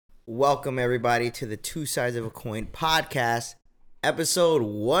Welcome everybody to the Two Sides of a Coin podcast, episode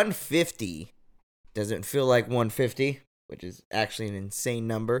 150. Doesn't feel like 150, which is actually an insane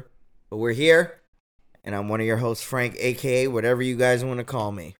number, but we're here, and I'm one of your hosts, Frank, aka whatever you guys want to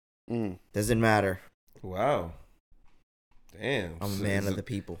call me. Doesn't matter. Wow. Damn. I'm a man of the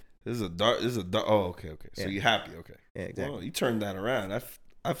people. This is a dark. Oh, okay. So Yeah. you're happy, okay? Yeah, exactly. Well, you turned that around. It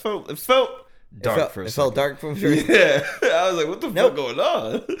felt dark for a second. It felt dark for sure. Yeah. I was like, what the Nope. fuck going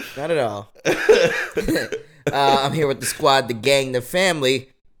on? Not at all. I'm here with the squad, the gang, the family,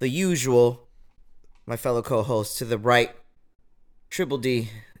 the usual. My fellow co-host to the right, Triple D,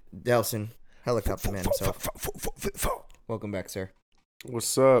 Delson, helicopter man himself. Welcome back, sir.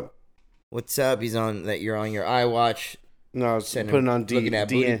 What's up? What's up? You're on your iWatch. No, I was Sending, putting on looking at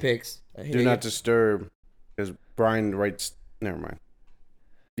booty DN. pics. I hear Do you. not disturb, because Brian writes. Never mind.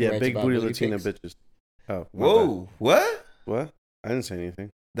 He Yeah, writes big about booty booty Latina pics? bitches. Oh, my Whoa. What? bad. What? I didn't say anything.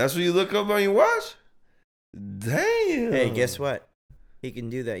 That's what you look up on your watch? Damn. Hey, guess what? He can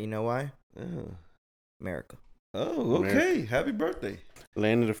do that. You know why? Oh, America. okay. Happy birthday.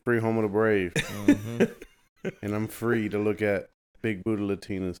 Land of the free, home of the brave, hmm and I'm free to look at big booty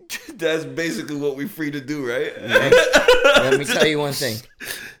Latinas. That's basically what we're free to do, right? Let me tell you one thing.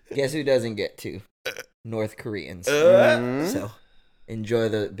 Guess who doesn't get to? North Koreans. Mhm. So enjoy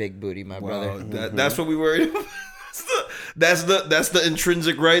the big booty, my brother. That's what we worried about. That's the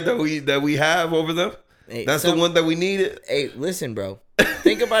intrinsic right that we have over them. Hey, That's the one that we needed. Hey, listen, bro.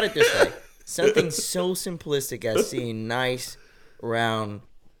 Think about it this way. Something so simplistic as seeing nice, round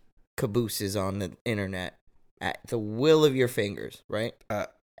cabooses on the internet at the will of your fingers, right?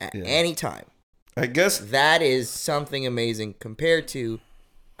 At yeah. any time. I guess That is something amazing compared to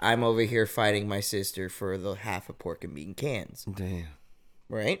I'm over here fighting my sister for the half a pork and bean cans, Damn.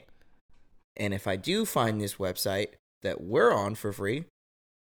 right? And if I do find this website that we're on for free,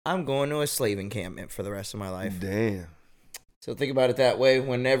 I'm going to a slave encampment for the rest of my life. Damn. So think about it that way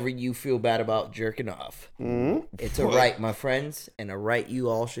whenever you feel bad about jerking off. Mm-hmm. It's a right, my friends, and a right you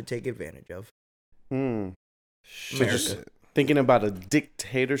all should take advantage of. So America. just thinking about a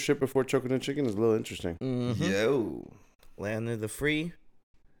dictatorship before choking a chicken is a little interesting. Mm-hmm. Yo. Land of the free,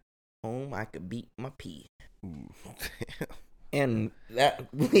 home I could beat my pee. And that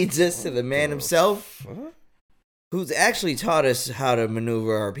leads us to the man himself, What? who's actually taught us how to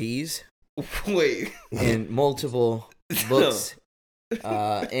maneuver our peas Wait. in multiple books,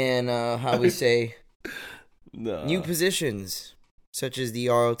 and how we say No. new positions, such as the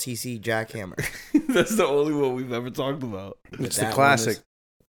ROTC jackhammer. That's the only one we've ever talked about. It's That the one classic. is-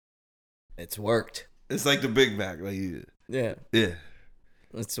 It's worked. It's like the Big Mac. Like, Yeah, yeah.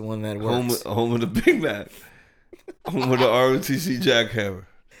 it's the one that works. Home of the Big Mac. Home of the ROTC jackhammer.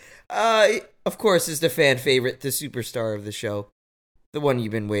 Of course, is the fan favorite, the superstar of the show, the one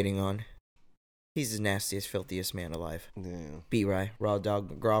you've been waiting on. He's the nastiest, filthiest man alive. Damn. B-Rye, Raw Dog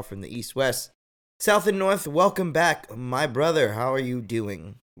McGraw from the East West. South and North, welcome back, my brother. How are you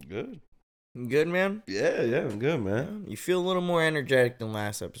doing? Good. Good, man? Yeah, I'm good, man. You feel a little more energetic than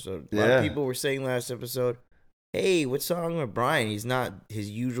last episode. A lot of Yeah. people were saying last episode, hey, what's wrong with Brian? He's not his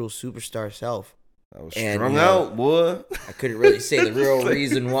usual superstar self. I was And, strung out, boy. I couldn't really say the real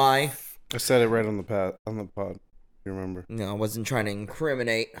reason why. I said it right on the pod. You remember? No, I wasn't trying to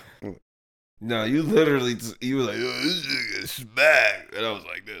incriminate. No, you literally, you were like, oh, this nigga is smack. And I was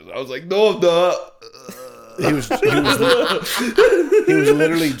like this. I was like, no, I'm not. He was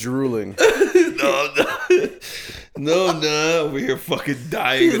literally drooling. No, I'm not. No, I'm not. Over here fucking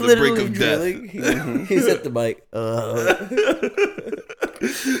dying at the brink of death. He's at the mic.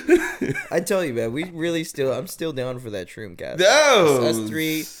 I tell you, man, I'm still down for that shroom cast. No. Us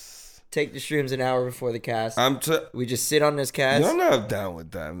three take the shrooms an hour before the cast. We just sit on this cast. I'm not down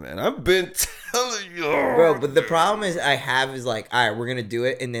with that, man. I've been telling you. Bro, but the problem is like, all right, we're going to do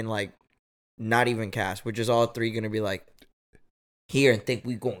it, and then, like, not even cast. We're just all three going to be, like, here and think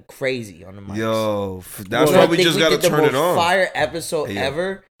we going crazy on the mics. Yo, that's why we just got to turn it on. Fire episode Yeah.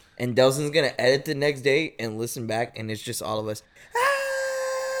 ever, and Delson's going to edit the next day and listen back, and it's just all of us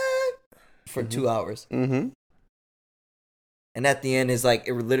for 2 hours. Mm-hmm. And at the end is like,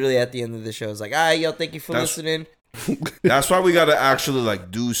 literally at the end of the show, it's like, all right, yo, thank you for listening. That's why we got to actually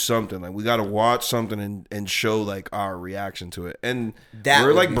like do something. Like we got to watch something and show like our reaction to it. And That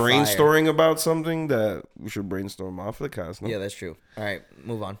we're would like be brainstorming about something that we should brainstorm off of the cast. No? Yeah, that's true. All right,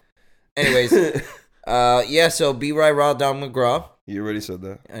 move on. Anyways, yeah, so B-Rye Raw Dog McGraw. You already said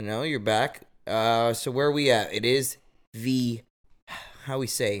that. I know, you're back. So where are we at? It is the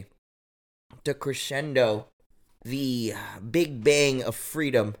crescendo, the big bang of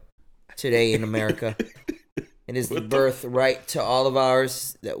freedom today in America. It is the birthright to all of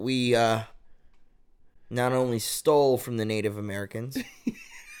ours that we not only stole from the Native Americans,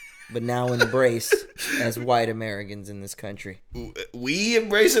 but now embrace as white Americans in this country. We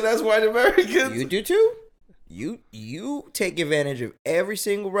embrace it as white Americans. You do too. You take advantage of every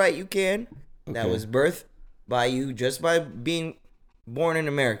single right you can that was birthed by you just by being born in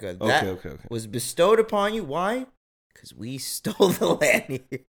America. That Okay. was bestowed upon you. Why? Because we stole the land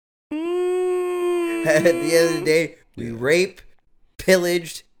here. At the end of the day, we raped,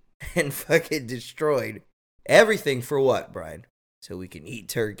 pillaged, and fucking destroyed everything for what, Brian? So we can eat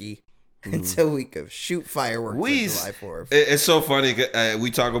turkey and so we can shoot fireworks on July 4th. It's so funny.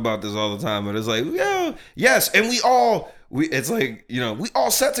 We talk about this all the time, but it's like, yes, and it's like, we all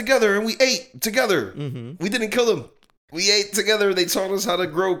sat together and we ate together. We didn't kill them. We ate together. They taught us how to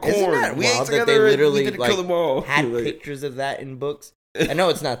grow corn. Isn't that We ate wild that together they literally and we didn't kill them all. had pictures of that in books? I know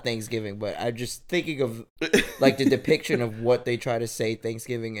it's not Thanksgiving, but I'm just thinking of like the depiction of what they try to say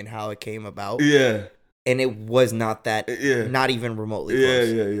Thanksgiving and how it came about. Yeah. And it was not that, not even remotely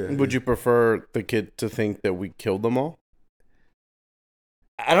close. Yeah. Would you prefer the kid to think that we killed them all?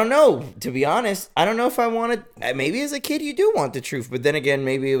 I don't know, to be honest. I don't know if I wanted, maybe as a kid you do want the truth, but then again,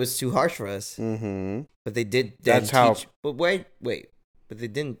 maybe it was too harsh for us. Mm-hmm. But they did That's how- but wait. But they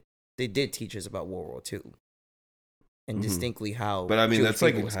did teach us about World War II. And distinctly how. But I mean, Jewish that's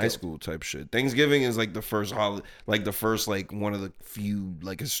like people in was high killed. school type shit. Thanksgiving is like the first holiday, like the first, like one of the few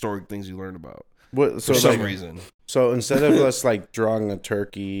like historic things you learn about. What, so For some like, reason. So instead of us like drawing a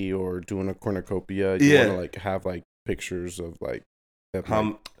turkey or doing a cornucopia, you want to like have like pictures of like, that,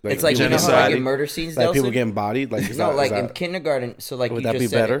 It's like, you know how genocide. like in murder scenes, like people Delson? getting bodied. Like, No, like in kindergarten. So like would you that just be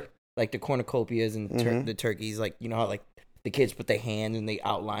said better? it, like the cornucopias and the turkeys. Like, you know how like the kids put their hands and they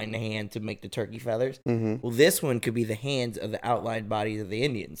outline the hand to make the turkey feathers. Mm-hmm. Well, this one could be the hands of the outlined bodies of the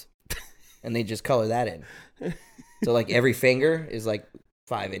Indians, and they just color that in. So like every finger is like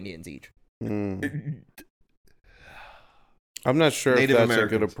 5 Indians each. Mm. I'm not sure Native if that's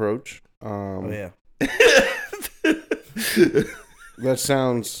Americans. a good approach. Yeah.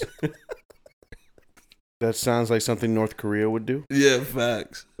 That sounds like something North Korea would do. Yeah,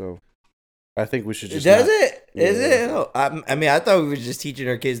 facts. So I think we should just. Does not- it? Is Yeah. it? Oh, I mean, I thought we were just teaching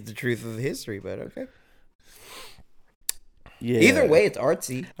our kids the truth of history, but okay. Yeah. Either way, it's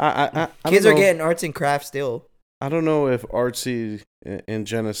artsy. I Kids don't are know- getting arts and crafts still. I don't know if artsy and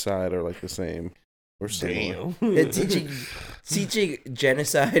genocide are like the same or similar. And teaching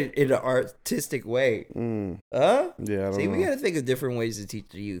genocide in an artistic way. Huh? Yeah, I don't See, know. we gotta think of different ways to teach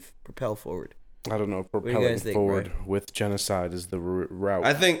the youth. Propel forward. I don't know. do you Propelling guys think, forward with genocide is the route.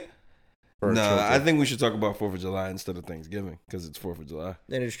 I think. for our No, children. I think we should talk about 4th of July instead of Thanksgiving because it's 4th of July.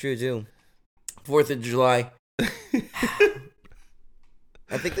 That is true too. 4th of July.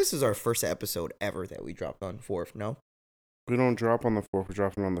 I think this is our first episode ever that we dropped on 4th. No, we don't drop on the 4th. We're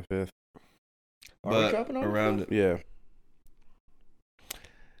dropping on the 5th. are we But dropping on around the it. Yeah, 4th?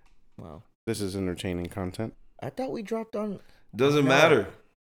 Wow, this is entertaining content. I thought we dropped on. Doesn't No. matter.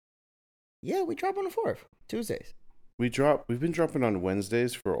 Yeah, we drop on the 4th, Tuesdays. We've been dropping on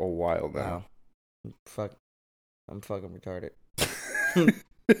Wednesdays for a while now. Wow. Fuck, I'm fucking retarded.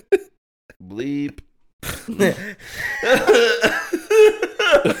 Bleep.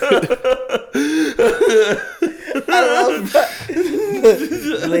 I love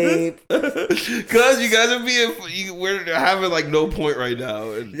Bleep. Cause you guys are we're having like no point right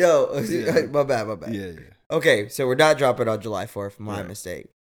now. And, No, Yeah. my bad. yeah. Okay, so we're not dropping on July 4th. My Right. mistake.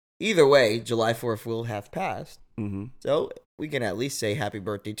 Either way, July 4th will have passed. Mm-hmm. So we can at least say happy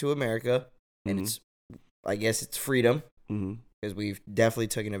birthday to America. And Mhm. it's, I guess it's freedom Mm-hmm. because we've definitely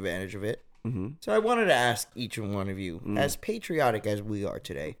taken advantage of it. Mm-hmm. So I wanted to ask each and one of you, Mm. as patriotic as we are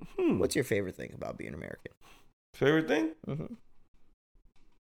today, Hmm. what's your favorite thing about being American? Favorite thing? Mm-hmm.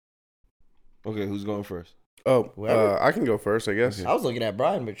 Okay, who's going first? Oh, Whoever. I can go first, I guess. Okay. I was looking at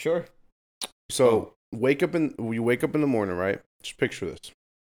Brian, but sure. So you wake up in the morning, right? Just picture this.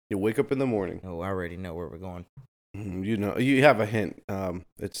 You wake up in the morning. Oh, I already know where we're going. You know, you have a hint.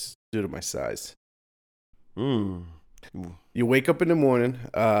 It's due to my size. Mm. You wake up in the morning.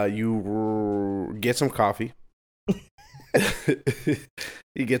 You get some coffee.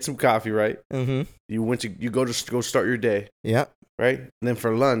 You get some coffee, right? Mm-hmm. You go start your day, Yeah. right? And then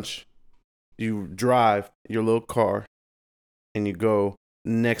for lunch, you drive your little car, and you go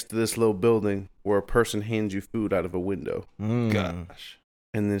next to this little building where a person hands you food out of a window, Gosh.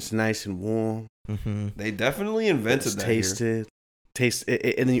 and it's nice and warm. Mm-hmm. They definitely invented It's that here. taste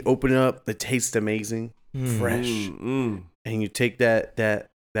it, and then you open it up. It tastes amazing, fresh, and you take that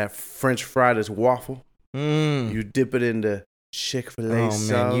French fry, this waffle. You dip it into Chick-fil-A Oh man,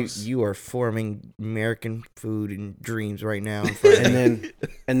 sauce. you are forming American food and dreams right now. In front of me.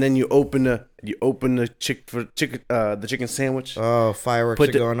 and then you open the the chicken sandwich. Oh, fireworks Put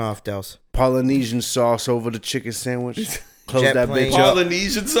are the- going off, Dels. Polynesian sauce over the chicken sandwich. Close Jet that plane. bitch up.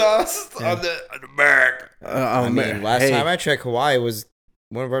 Polynesian sauce on the back. I mean, last time I checked, Hawaii was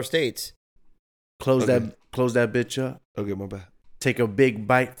one of our states. close Okay. that bitch up. Okay, my bad. Take a big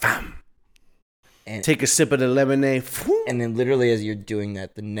bite. And Take a sip of the lemonade. and then literally as you're doing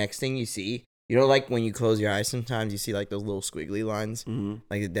that, the next thing you see, you know, like when you close your eyes, sometimes you see like those little squiggly lines,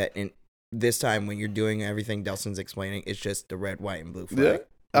 like that. And this time when you're doing everything Delson's explaining, it's just the red, white, and blue flag.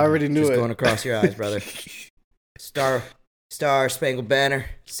 Yeah, I already knew Just it. going across your eyes, brother. Star Spangled Banner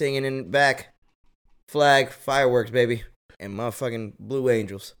singing in the back, flag, fireworks, baby, and motherfucking Blue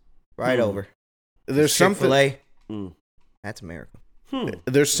Angels right over. There's something. Chick-fil-A, Mm. that's America.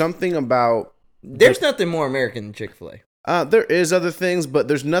 There's something about. There's nothing more American than Chick-fil-A. There is other things, but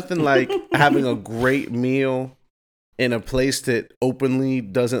there's nothing like having a great meal in a place that openly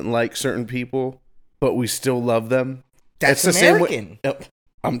doesn't like certain people, but we still love them. That's It's the same American.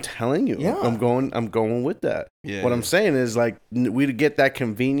 I'm telling you. Yeah. I'm going with that. Yeah. What I'm saying is like we get that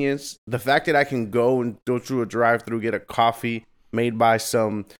convenience. The fact that I can go through a drive-through, get a coffee made by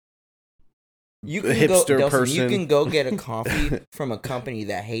some You hipster Delson, person. You can go get a coffee from a company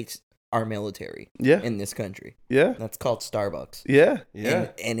that hates our military yeah, in this country. yeah, That's called Starbucks. yeah,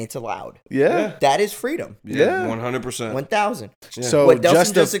 Yeah. And it's allowed. yeah. That is freedom. Yeah. Yeah. 100%. 1,000. So What Delson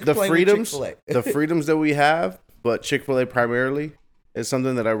just just the explained with freedoms, Chick-fil-A. the freedoms that we have, but Chick-fil-A primarily is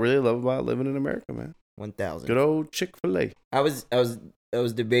something that I really love about living in America, man. 1,000. Good old Chick-fil-A. I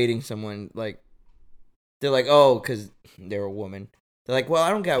was debating someone like they're like, oh, because they're a woman. They're like, well, I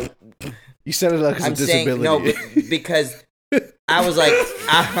don't got. You said it like it's a I'm saying disability. no, because I was like,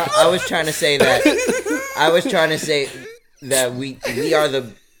 I was trying to say that. I was trying to say that we are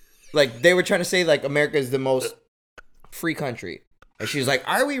the, like they were trying to say like America is the most free country, and she was like,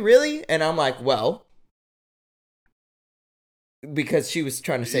 are we really? And I'm like, well, because she was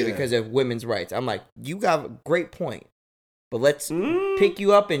trying to say Yeah. because of women's rights. I'm like, you got a great point, but let's pick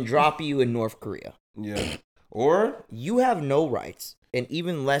you up and drop you in North Korea. Yeah. Or You have no rights, and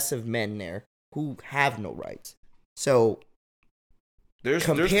even less of men there who have no rights. So there's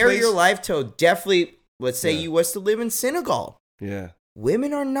compare place- your life to definitely, let's say Yeah. you was to live in Senegal. Yeah.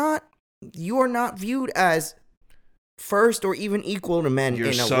 Women are not, you are not viewed as first or even equal to men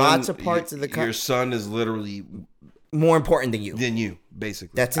in lots of parts of the Your country. son is literally More important than you. than you,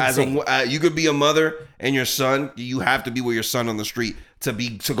 basically. That's As insane. you could be a mother and your son, you have to be with your son on the street to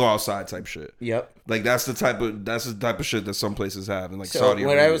go outside type shit. Yep. Like that's the type of shit that some places have, and like So Saudi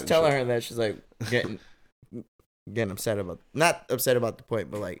when Arabia I was and telling shit. her that, she's like getting upset about, not upset about the point,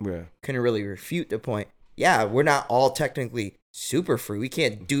 but like Yeah. couldn't really refute the point. Yeah, we're not all technically super free. We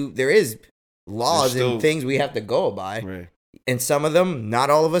can't do, there is laws There's still- and things we have to go by. Right. And some of them, not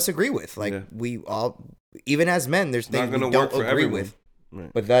all of us agree with. Like Yeah. we all, even as men, there's Not things we gonna don't work for agree everyone. with.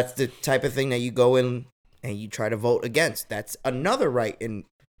 Right. But that's the type of thing that you go in and you try to vote against. That's another right in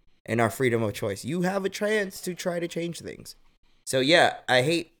our freedom of choice. You have a chance to try to change things. So yeah, I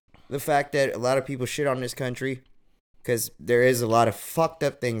hate the fact that a lot of people shit on this country because there is a lot of fucked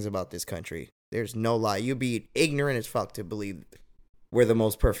up things about this country. There's no lie. You'd be ignorant as fuck to believe we're the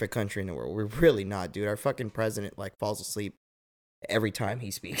most perfect country in the world. We're really not, dude. Our fucking president like falls asleep every time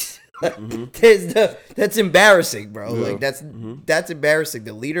he speaks. That's embarrassing, bro. Yeah. Like that's embarrassing.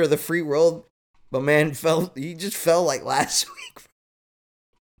 The leader of the free world, but man, he just fell like last week.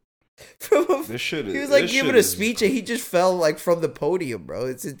 This shit is. He was like this giving shit a is- speech and he just fell like from the podium, bro.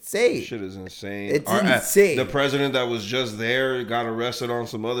 It's insane. Shit is insane. It's insane. The president that was just there got arrested on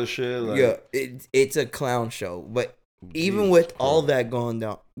some other shit. Like, Yeah, it's a clown show. But even Jesus with all Christ.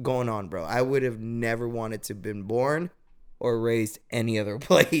 that going on, bro, I would have never wanted to been born or raised any other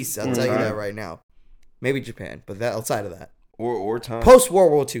place. I'll tell you that right now. Maybe Japan, but that outside of that, or time post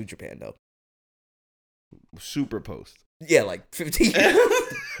World War II Japan though. super post. Yeah, like 15 years.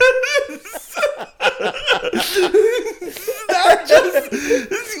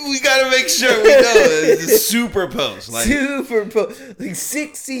 We gotta make sure we know it's super post. Like Super like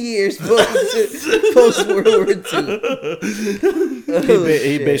 60 years post World War II.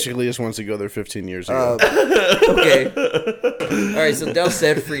 He basically just wants to go there 15 years ago. Okay. All right. So Del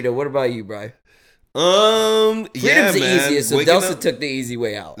said Frida. What about you, Bri? yeah, Freedom's the man. easiest. So Waking Delsa up- took the easy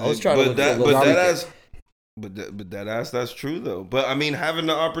way out. I was trying to look for a but little that weekend. ass, but that ass, that's true though. But I mean, having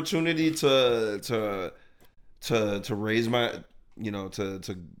the opportunity to raise my,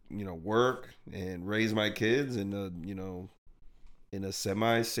 to work and raise my kids in a, in a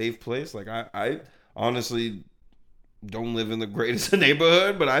semi-safe place. Like I honestly, don't live in the greatest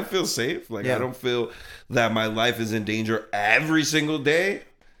neighborhood, but I feel safe. Like, Yeah. I don't feel that my life is in danger every single day.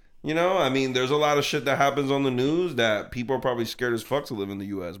 You know, I mean, there's a lot of shit that happens on the news that people are probably scared as fuck to live in the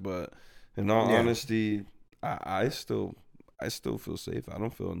U.S. But in all honesty, I still feel safe. I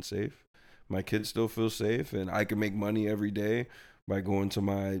don't feel unsafe. My kids still feel safe, and I can make money every day by going to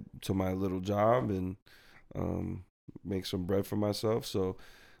my little job and make some bread for myself. So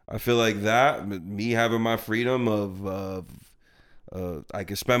I feel like that, me having my freedom of I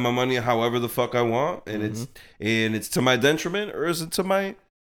can spend my money however the fuck I want, and it's to my detriment, or is it to my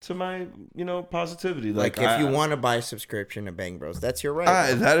positivity? Like if you want to buy a subscription to Bang Bros, that's your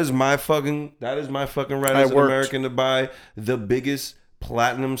right. that is my fucking right as an American to buy the biggest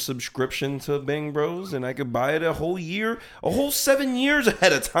platinum subscription to Bang Bros, and I could buy it a whole 7 years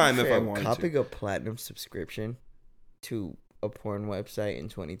ahead of time if I wanted Copying to. a platinum subscription to a porn website in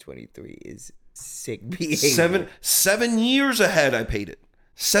 2023 is sick behavior. 7 years ahead I paid it.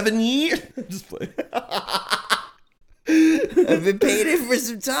 7 years. Just play. I've been paying it for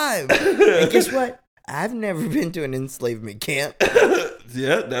some time. And guess what? I've never been to an enslavement camp.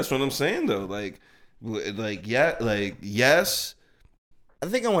 Yeah, that's what I'm saying though. Yes. I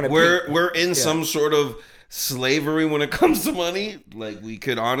think I want to. We're in some sort of slavery when it comes to money. Like, we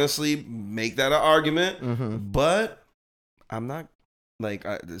could honestly make that an argument, but I'm not. Like,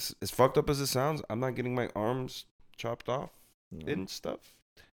 this as fucked up as it sounds, I'm not getting my arms chopped off and stuff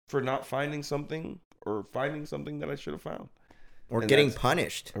for not finding something or finding something that I should have found. Or getting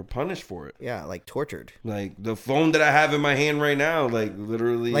punished. Or punished for it. Yeah, like tortured. Like, the phone that I have in my hand right now, like,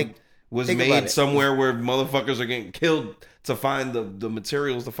 literally was made somewhere where motherfuckers are getting killed to find the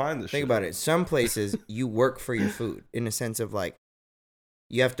materials to find this shit. Think about it. Some places, you work for your food in a sense of, like,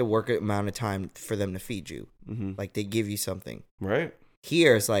 you have to work an amount of time for them to feed you. Like, they give you something. Right.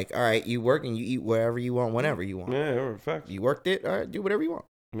 Here, it's like, all right, you work and you eat whatever you want, whenever you want. Yeah, fact. You worked it, all right, do whatever you want.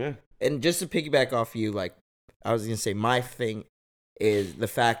 Yeah. And just to piggyback off you, like, I was going to say, my thing is the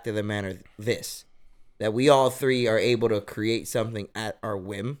fact of the matter that we all three are able to create something at our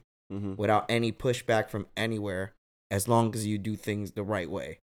whim without any pushback from anywhere, as long as you do things the right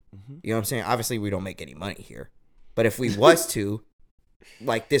way. You know what I'm saying? Obviously, we don't make any money here. But if we was to,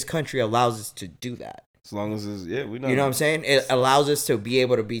 like, this country allows us to do that. As long as it's, we know. You know what I'm saying? It allows us to be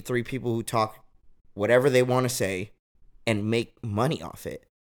able to be three people who talk whatever they want to say and make money off it.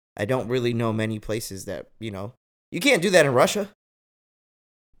 I don't really know many places that, you can't do that in Russia.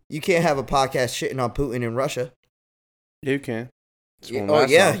 You can't have a podcast shitting on Putin in Russia. Yeah, you can.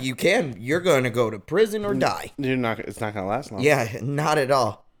 You can. You're going to go to prison or die. It's not going to last long. Yeah, not at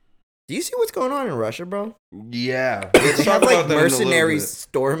all. Do you see what's going on in Russia, bro? Yeah. They have like mercenaries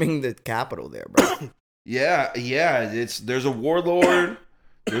storming the capital there, bro. Yeah. There's a warlord.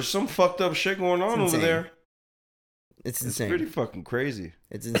 There's some fucked up shit going on over there. It's insane. It's pretty fucking crazy.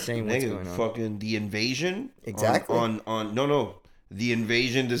 It's insane what's going on. Fucking the invasion. Exactly. No. The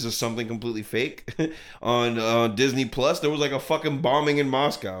invasion, this is something completely fake. on Disney Plus, there was like a fucking bombing in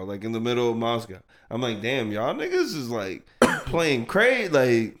Moscow, like in the middle of Moscow. I'm like, damn, y'all niggas is like playing crazy.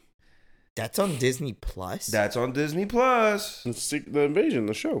 Like, that's on Disney Plus? That's on Disney Plus. The invasion,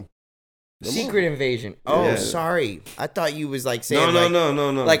 the show. Secret Invasion. Oh, yeah. Sorry. I thought you was like saying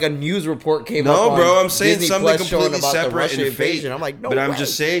no. Like a news report came up. No, bro, I'm saying Disney something Plus completely about separate and fake. I'm like, no but way. I'm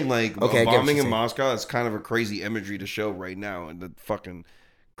just saying, like, bombing in Moscow, it's kind of a crazy imagery to show right now, and the fucking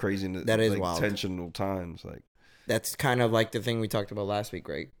craziness. That is like, wild. Tensional times, like. That's kind of like the thing we talked about last week,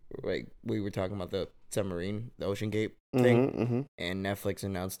 right? Like, we were talking about the submarine, the Ocean Gate thing, and Netflix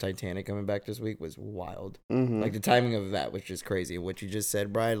announced Titanic coming back this week was wild. Like, the timing of that was just crazy. What you just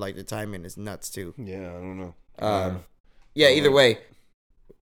said, Brian, like, the timing is nuts, too. Yeah, I don't know. Either way,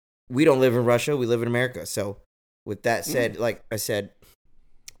 we don't live in Russia. We live in America. So, with that said, like I said,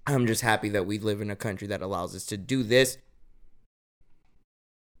 I'm just happy that we live in a country that allows us to do this,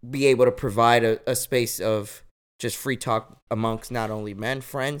 be able to provide a space of just free talk amongst not only men,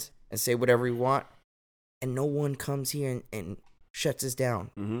 friends, and say whatever we want. And no one comes here and shuts us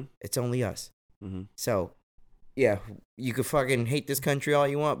down. It's only us. So, yeah, you could fucking hate this country all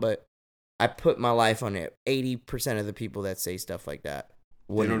you want, but I put my life on it. 80% of the people that say stuff like that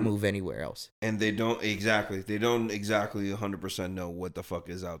wouldn't move anywhere else. And they don't exactly 100% know what the fuck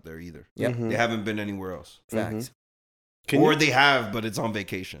is out there either. Yep. They haven't been anywhere else. Facts. They have, but it's on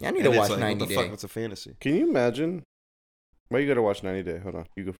vacation. Yeah, I need to watch 90 Day. What the fuck? It's a fantasy. Can you imagine? Why you gotta watch 90 Day? Hold on,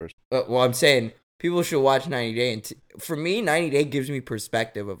 you go first. Well, I'm saying people should watch 90 Day. And for me, 90 Day gives me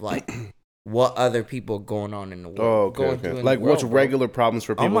perspective of like what other people going on in the world. Okay. Like what's regular problems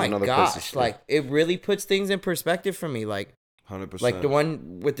for people in other places. Like it really puts things in perspective for me. Like 100%. Like the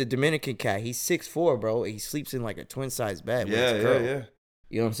one with the Dominican cat, he's 6'4", bro. He sleeps in like a twin size bed. with his girl. Yeah.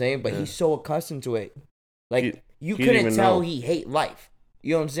 You know what I'm saying? But he's so accustomed to it. Like you he didn't couldn't even tell know. he hate life.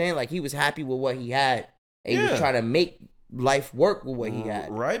 You know what I'm saying? Like he was happy with what he had. And he was trying to make life work with what he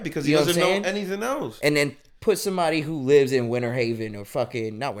had. Right? Because You he know what I'm doesn't know saying? anything else. And then put somebody who lives in Winter Haven or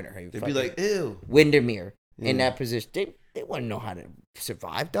fucking not Winter Haven. They'd be like, ew. Windermere in Yeah. that position. They wouldn't know how to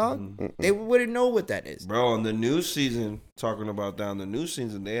survive, dog. They wouldn't know what that is. Bro, on the new season, talking about down the new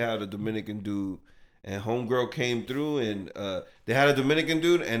season, they had a Dominican dude, and homegirl came through, and they had a Dominican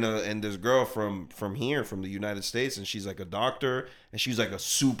dude and this girl from here, from the United States, and she's like a doctor, and she's like a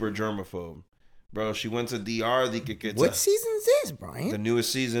super germaphobe. Bro, she went to DR. What season is this, Brian? The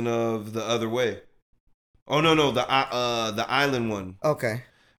newest season of The Other Way. Oh no, the island one. Okay.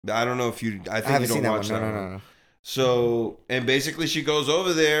 I don't know if you. I think I haven't you don't seen that watch one. that. No. So, and basically she goes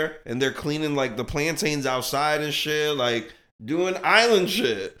over there and they're cleaning like the plantains outside and shit, like doing island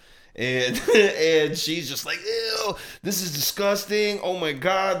shit. And and she's just like, ew, this is disgusting. Oh my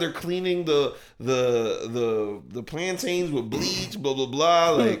god, they're cleaning the plantains with bleach, blah blah blah.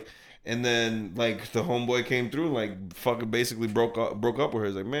 Like, and then like the homeboy came through and like fucking basically broke up with her.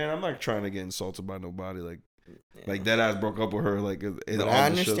 He's like, man, I'm not trying to get insulted by nobody. Like that ass broke up with her. Like, But I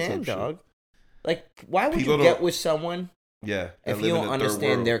understand, dog. Like, why would People you get don't- with someone Yeah. that if live you in don't a third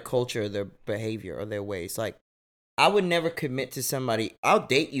understand world. their culture, their behavior, or their ways? Like, I would never commit to somebody. I'll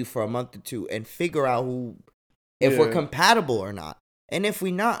date you for a month or two and figure out if we're Yeah. compatible or not. And if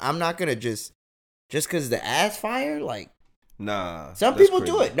we not, I'm not gonna just because the ass fire. Like, Nah. some that's people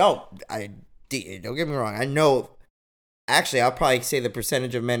do crazy. it. No, don't get me wrong. I know. Actually, I'll probably say the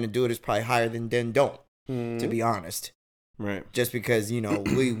percentage of men that do it is probably higher than don't. To be honest. Right. Just because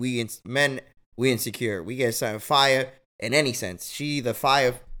men insecure, we get some fire in any sense. She the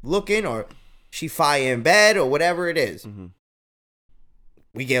fire looking or she fire in bed or whatever it is. Mm-hmm.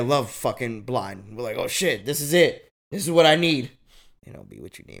 We get love fucking blind. We're like, oh shit, this is it. This is what I need. Be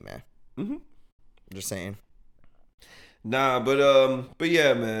what you need, man. Mm-hmm. Just saying. Nah, but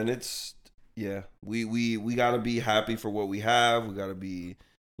yeah, man, we gotta be happy for what we have. We gotta be,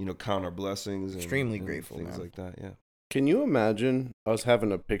 count our blessings. Extremely and grateful, things man. like that. Yeah. Can you imagine us having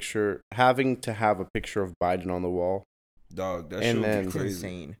to have a picture of Biden on the wall, Dog, that And shit would then- be It's crazy.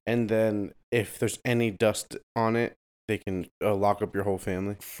 insane. and then if there's any dust on it, they can lock up your whole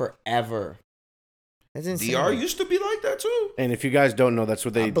family? Forever. That's insane. DR used to be like that too. And if you guys don't know, that's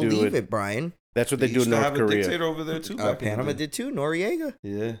what they I do. believe it, Brian. That's what they do used in to North have a Korea. dictator over there too. back in the Panama day. did too. Noriega.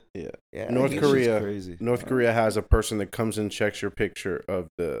 Yeah. Yeah. North he- That shit's Korea. crazy. North Korea has a person that comes and checks your picture of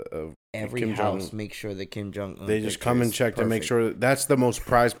Every Kim house Jong-un. make sure that Kim Jong Un. They just come and check to make sure that's the most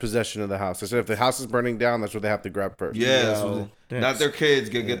prized possession of the house. They said if the house is burning down, that's what they have to grab first. Yeah. that's what not their kids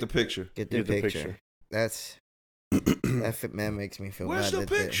get the picture. Get the Get the picture. picture. That's man makes me feel Where's bad the that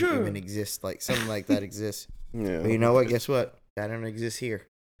that picture? even exists. Like something like that exists. Yeah. But you know what? Guess what? That don't exist here.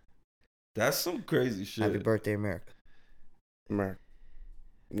 That's some crazy shit. Happy birthday, America. America.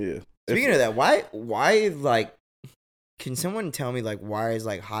 Yeah. Speaking of that, why like? Can someone tell me like why is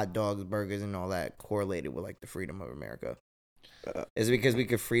like hot dogs, burgers, and all that correlated with like the freedom of America? Is it because we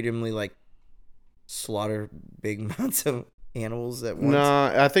could freedomly like slaughter big amounts of animals at once?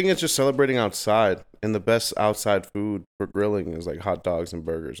 Nah, I think it's just celebrating outside, and the best outside food for grilling is like hot dogs and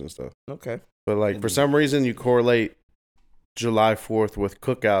burgers and stuff. Okay. But like for some reason, you correlate July 4th with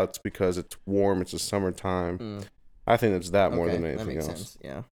cookouts because it's warm, it's the summertime. Mm. I think it's that more Okay, than that anything makes else. sense.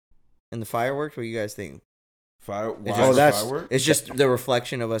 Yeah. And the fireworks. What do you guys think? Fire. It's Why just- the that's- fireworks? It's just the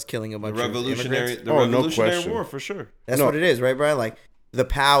reflection of us killing a The bunch revolutionary. of immigrants. The Oh, no Revolutionary question. War for sure. That's No. what it is, right, Brian? Like the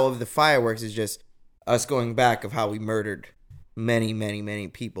power of the fireworks is just us going back of how we murdered many, many, many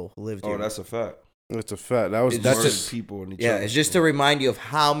people who lived here. Oh, that's a fact. It's a fact. That's Murdered just people in each yeah. other. It's just to remind you of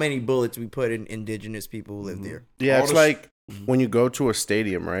how many bullets we put in indigenous people who lived here. yeah. all It's the- like when you go to a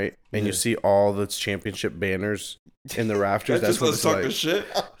stadium, right, and you Yeah. see all the championship banners in the rafters. That's That's just what a it's sucker like. shit.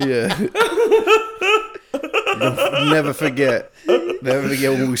 Yeah. Never forget. Never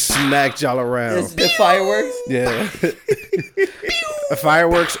forget when we smacked y'all around. It's the fireworks. Yeah. The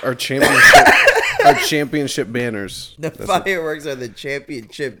fireworks are championship banners. The fireworks are the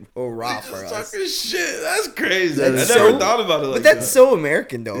championship hurrah for us. Sucker shit. That's crazy. That's I never so- thought about it like But that's that. so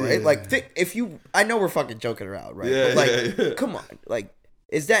American, though, right? Yeah. Like, if you, I know we're fucking joking around, right? Yeah, but like, yeah. come on, like,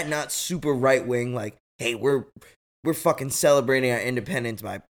 is that not super right wing? Like, hey, we're fucking celebrating our independence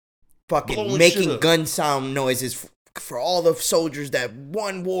by fucking Blowing shit making up. gun sound noises for all the soldiers that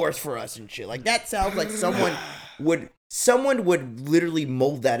won wars for us and shit. Like, that sounds like someone would literally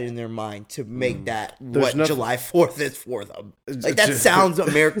mold that in their mind to make that There's what nothing- July 4th is for them. Like, It's that just- sounds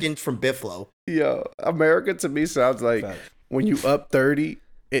Americans from Bifflo. Yo, America to me sounds like Fact. when you up 30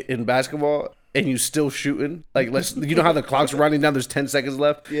 in basketball and you still shooting, like you know how the clock's running down, there's 10 seconds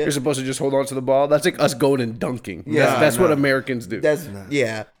left. Yeah. You're supposed to just hold on to the ball. That's like us going and dunking. Yeah. That's what Americans do. That's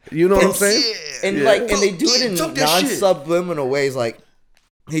yeah. You know what I'm saying? And Yeah. like, and they do it in Talk that shit. non-subliminal ways. Like,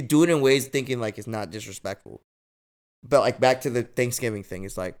 they do it in ways thinking like it's not disrespectful. But like back to the Thanksgiving thing,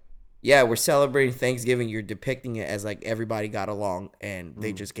 it's like, yeah, we're celebrating Thanksgiving. You're depicting it as like everybody got along and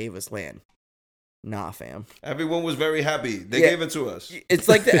they just gave us land. Nah, fam. Everyone was very happy. They Yeah. gave it to us. It's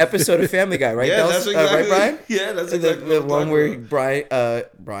like the episode of Family Guy, right? Yeah, That that's was, exactly. right, Brian? Yeah, that's The, exactly the what I'm one talking where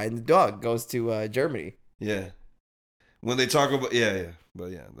about. Brian the dog goes to Germany. Yeah. When they talk about yeah. But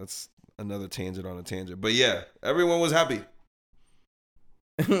yeah, that's another tangent on a tangent. But yeah, everyone was happy.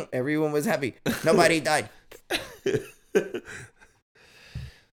 Everyone was happy. Nobody died.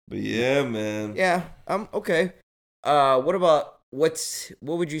 But yeah, man. Yeah, okay. What about what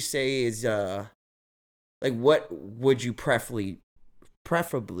would you say is like what would you preferably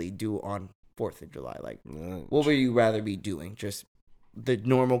do on 4th of July? Like what would you rather be doing? Just the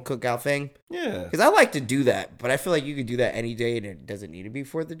normal cookout thing? Yeah. Because I like to do that, but I feel like you could do that any day and it doesn't need to be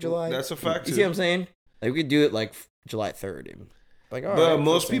 4th of July. That's a fact, You too. see what I'm saying? Like we could do it like July 3rd. And, like, all But right,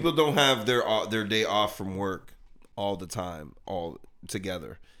 most cool thing. people don't have their day off from work all the time, all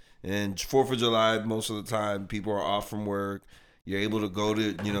together. And 4th of July, most of the time, people are off from work. You're able to go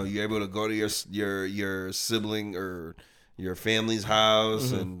to, your sibling or your family's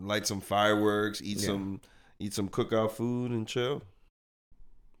house and light some fireworks, eat some cookout food and chill.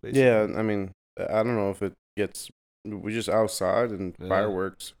 Basically. Yeah, I mean, I don't know if it gets. We're just outside and Yeah.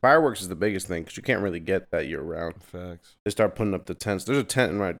 fireworks. Fireworks is the biggest thing because you can't really get that year round. Facts. They start putting up the tents. There's a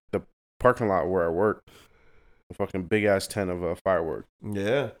tent in the parking lot where I work. A fucking big ass tent of fireworks.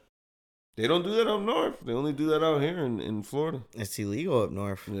 Yeah. They don't do that up north. They only do that out here in Florida. It's illegal up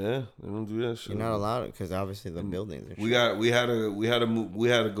north. Yeah, they don't do that shit. You're not allowed it because obviously the buildings. And We shit. had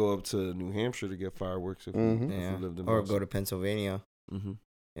to go up to New Hampshire to get fireworks if, Mhm. we, if Yeah, we lived in or Boston. go to Pennsylvania. Mm-hmm.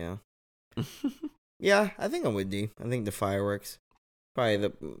 Yeah, yeah. I think I'm with D. I think the fireworks probably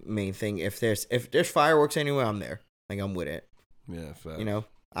the main thing. If there's fireworks anywhere, I'm there. Like I'm with it. Yeah, facts. You know,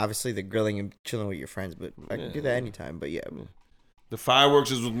 obviously the grilling and chilling with your friends, but I can do that Yeah. anytime. But yeah, The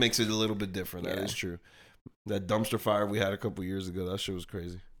fireworks is what makes it a little bit different. That Yeah. is true. That dumpster fire we had a couple years ago, that shit was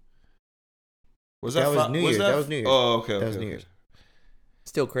crazy. Was That was New Year's. That was New Year's. Oh, okay. That was okay, New okay. Year's.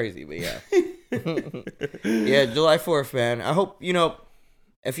 Still crazy, but yeah. Yeah, July 4th, man. I hope,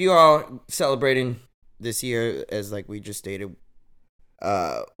 if you are celebrating this year, as like we just stated,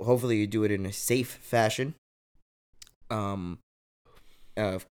 hopefully you do it in a safe fashion.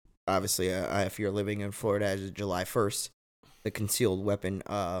 Obviously, if you're living in Florida as of July 1st, the concealed weapon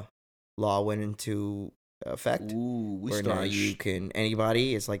law went into effect. Ooh, we Where now started. you can,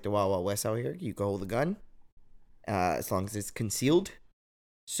 anybody, it's like the Wild Wild West out here, you can hold a gun as long as it's concealed.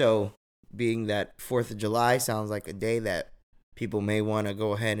 So, being that 4th of July sounds like a day that people may want to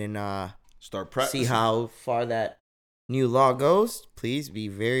go ahead and Start practicing. see how far that new law goes. Please be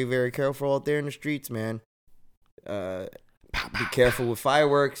very, very careful out there in the streets, man. Be careful with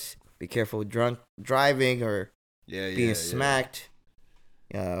fireworks. Be careful with drunk driving or being smacked.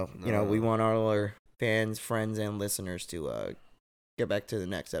 We want all our fans, friends, and listeners to get back to the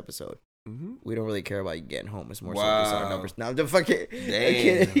next episode. Mm-hmm. We don't really care about you getting home. It's more so Wow. just our numbers. Now, the fucking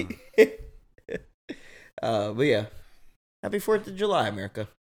Damn. but yeah, happy 4th of July, America.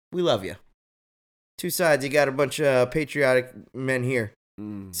 We love you. Two sides. You got a bunch of patriotic men here.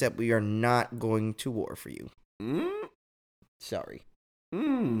 Except we are not going to war for you. Sorry.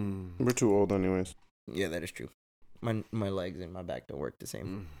 We're too old, anyways. Yeah, that is true. My legs and my back don't work the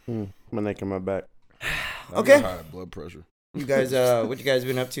same. My neck and my back. Okay. High blood pressure. You guys, what you guys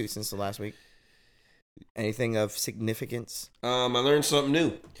been up to since the last week? Anything of significance? I learned something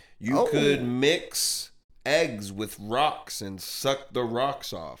new. You Oh. could mix eggs with rocks and suck the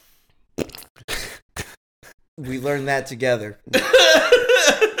rocks off. We learned that together.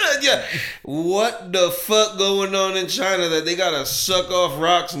 Yeah. What the fuck going on in China that they gotta suck off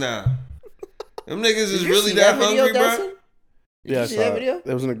rocks now? Them niggas is Did you really see that video, hungry, bro? Dustin? Did you see that video?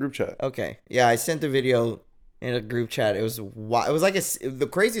 It was in a group chat. Okay. Yeah, I sent the video in a group chat. It was like the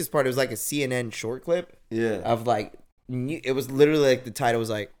craziest part. It was like a CNN short clip Yeah. of like it was literally like the title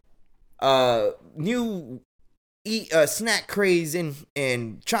was like new snack craze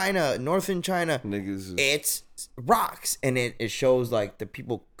in China, northern China. Niggas is It's rocks, and it shows like the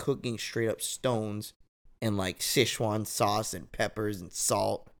people cooking straight up stones and like Sichuan sauce and peppers and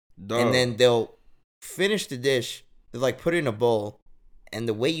salt. dog. And then they'll finish the dish. They like put it in a bowl, and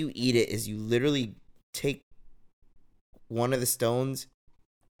the way you eat it is you literally take one of the stones,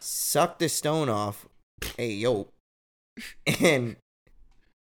 suck the stone off. Hey yo, and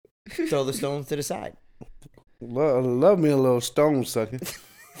throw the stones to the side. Love me a little stone sucker.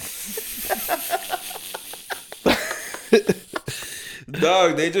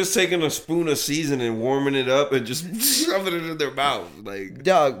 Dog, they just taking a spoon of seasoning, warming it up, and just shoving it in their mouth. Like,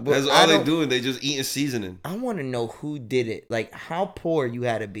 Dog, but that's all they doing. They just eating seasoning. I want to know who did it. Like, how poor you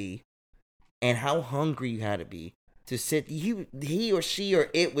had to be, and how hungry you had to be to sit. He or she or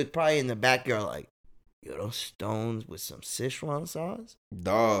it was probably in the backyard, like, yo, those stones with some Szechuan sauce.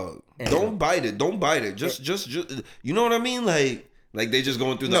 Dog, And don't bite it. Don't bite it. Just, you know what I mean? Like they just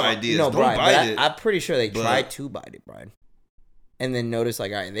going through the ideas. No, don't Brian, bite it. I'm pretty sure they tried to bite it, Brian. And then notice,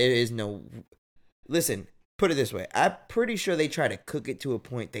 like, all right, there is no. Listen, put it this way. I'm pretty sure they tried to cook it to a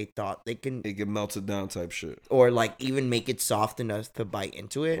point they thought they can. It get melted down type shit. Or, like, even make it soft enough to bite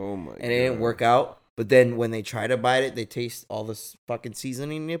into it. Oh, my God. And it didn't work out. But then when they try to bite it, they taste all this fucking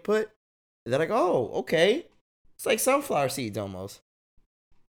seasoning you put. They're like, oh, okay. It's like sunflower seeds almost.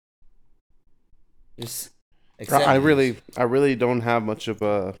 Just accept I really don't have much of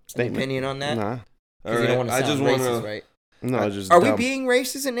a an statement. opinion on that. Nah. All 'Cause you right. don't want to I sound just racist, want to. right? No, it's just Are dumb. we being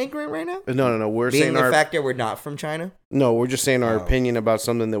racist and ignorant right now? No. We're Being saying the our fact that we're not from China? no. We're just saying our Wow. opinion about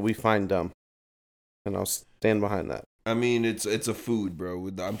something that we find dumb, and I'll stand behind that. I mean, it's a food, bro.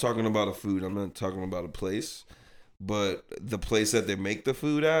 I'm talking about a food. I'm not talking about a place. But the place that they make the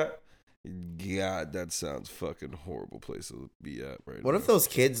food at, God, that sounds fucking horrible place to be at right What now. if those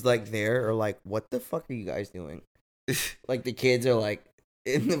kids like there are like, what the fuck are you guys doing? Like the kids are like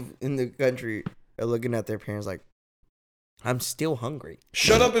in the country are looking at their parents like, I'm still hungry.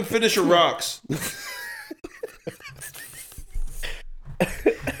 Shut up and finish your rocks.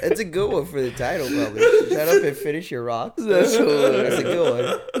 That's a good one for the title, probably. Shut up and finish your rocks. That's That's a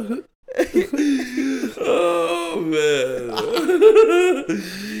good one. Oh man.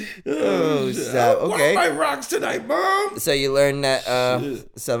 Oh, snap. Okay. What are my rocks tonight, Mom? So you learned that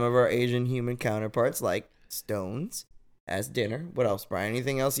Shit. some of our Asian human counterparts like stones as dinner. What else, Brian?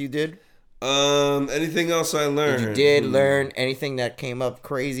 Anything else you did? Anything else I learned? Did you learn anything that came up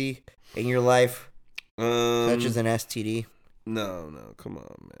crazy in your life, such as an STD? No, come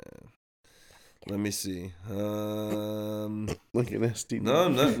on, man. Let me see. Look at STD. No,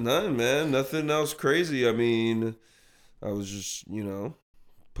 none, man. Nothing else crazy. I mean, I was just,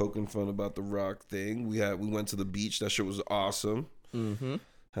 poking fun about the rock thing. We went to the beach. That shit was awesome. Mm-hmm.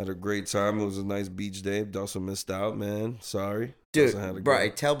 Had a great time. It was a nice beach day. Delson missed out, man. Sorry. Dude, Delson had a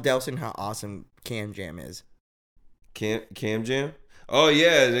Brian, tell Delson how awesome Cam Jam is. Cam Jam? Oh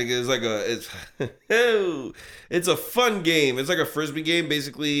yeah, nigga, it's a fun game. It's like a frisbee game.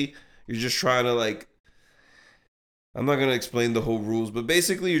 Basically, you're just trying to like. I'm not gonna explain the whole rules, but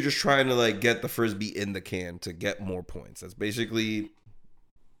basically, you're just trying to like get the frisbee in the can to get more points. That's basically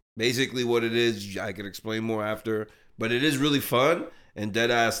what it is. I could explain more after, but it is really fun and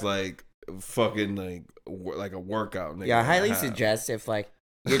dead ass like fucking like a workout. Nigga, Yeah, I highly have. suggest if like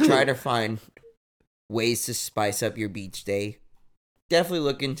you're trying to find ways to spice up your beach day, definitely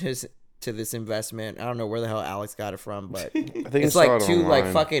look into this investment. I don't know where the hell Alex got it from, but I think it's I saw like it two like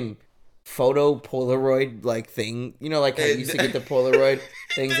online. fucking photo Polaroid like thing. You know, like how you used to get the Polaroid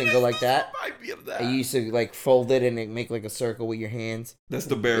things and go like that. Might be of that. And you used to like fold it and it make like a circle with your hands. That's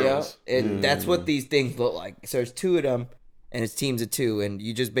the Yeah, barrels. and that's what these things look like. So there's two of them, and it's teams of two, and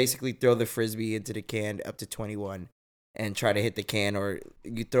you just basically throw the frisbee into the can up to 21, and try to hit the can, or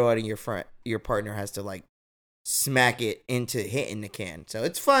you throw it in your front. Your partner has to like smack it into hitting the can. So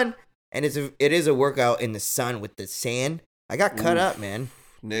it's fun, and it is a workout in the sun with the sand. I got cut up, man.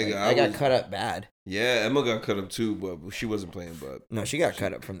 Nigga, Like, I got cut up bad. Yeah, Emma got cut up too, but she wasn't playing. But No, she got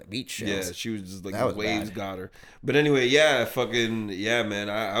cut up from the beach. yeah, Shells. she was just like That the was waves bad. got her. But anyway, yeah, man.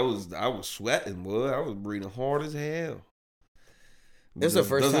 I was sweating, boy. I was breathing hard as hell. This is the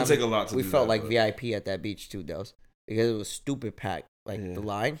first doesn't time take a lot to we do felt that, like but- VIP at that beach too, though, because it was stupid packed, like Yeah. the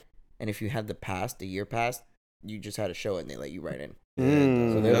line. And if you had the year pass, you just had to show it and they let you right in.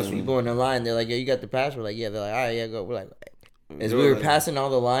 Mm. So there was That's- people in the line. They're like, "Yeah, you got the pass." We're like, "Yeah." They're like, "All right, yeah, go." We're like, as They we were like- passing all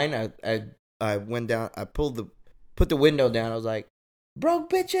the line, I went down. I put the window down. I was like, "Broke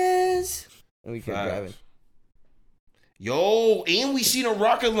bitches," and we kept Facts. driving. Yo, and we seen a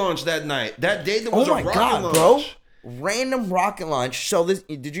rocket launch that night. That day there was Oh my a rocket God, launch. bro. Random rocket launch. So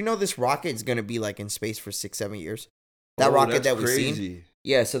did you know this rocket is gonna be like in space for 6-7 years? That Oh, rocket that's that we seen. crazy.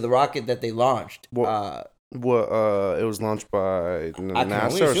 Yeah, so the rocket that they launched, What- What? It was launched by I can NASA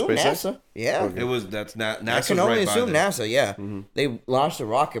only or assume SpaceX. NASA. Yeah. Okay. That's not. I NASA's can only right by assume there. NASA, yeah. Mhm. They launched a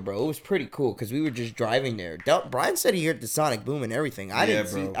rocket, bro. It was pretty cool because we were just driving there. Brian said he heard the sonic boom and everything. I didn't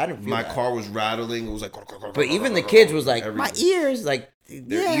feel My that. car was rattling. It was like. But even the kids was like, my everything. ears, like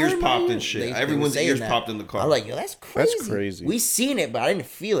Their yeah, ears I popped remember. and shit. They were Everyone's saying ears that. popped in the car. I was like, yo, that's crazy. That's crazy. We seen it, but I didn't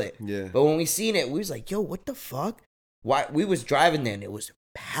feel it. Yeah. But when we seen it, we was like, yo, what the fuck? Why we was driving there and it was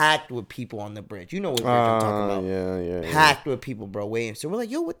packed with people on the bridge. You know what bridge I'm talking about. Yeah. Packed with people, bro, waiting. So we're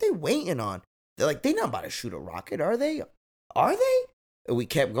like, yo, what they waiting on? They're like, they not about to shoot a rocket, are they? Are they? And we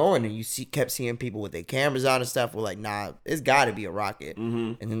kept going, and kept seeing people with their cameras on and stuff. We're like, nah, it's got to be a rocket.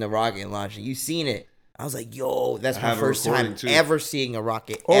 Mm-hmm. And then the rocket launched, and you seen it. I was like, yo, that's I my have a first time recording, too. ever seeing a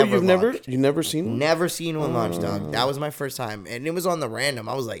rocket. Oh, ever you've never launched. seen one? Never seen one launch, dog. That was my first time, and it was on the random.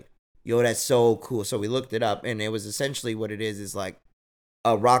 I was like, yo, that's so cool. So we looked it up, and it was essentially what it is like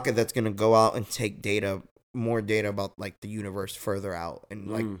a rocket that's gonna go out and take more data about like the universe further out, and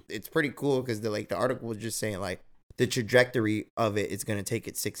like it's pretty cool because the article was just saying like the trajectory of it is gonna take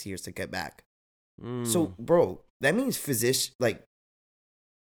it 6 years to get back. So, bro, that means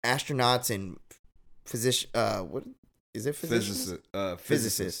astronauts and what is it?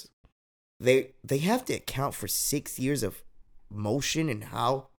 Physicists. They have to account for 6 years of motion and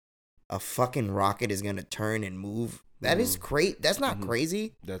how a fucking rocket is gonna turn and move. That is great. That's not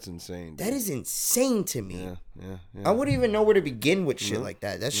crazy. That's insane. That is insane to me. Yeah. I wouldn't even know where to begin with shit like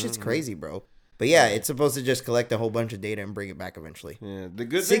that. That shit's crazy, bro. But yeah, it's supposed to just collect a whole bunch of data and bring it back eventually. Yeah. The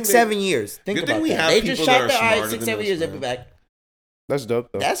good 7 years. Think good about thing we that. have They just people that shot are the eye. smarter 6, than 7 us, years. They'll man. be back. That's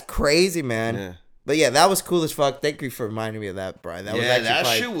dope, though. That's crazy, man. Yeah. But yeah, that was cool as fuck. Thank you for reminding me of that, Brian. That was actually that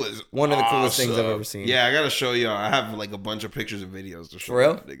probably shit was one of the coolest things I've awesome. ever seen. Yeah, I gotta show y'all. I have like a bunch of pictures and videos to show For real?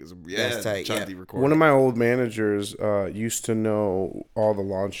 y'all niggas. Yeah, That's tight, Chanti yeah. recorded. One of my old managers used to know all the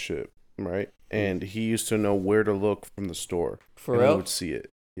launch shit, right? And he used to know where to look from the store. For and real? He would see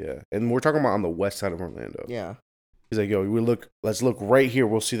it. Yeah. And we're talking about on the west side of Orlando. Yeah. He's like, yo, let's look right here.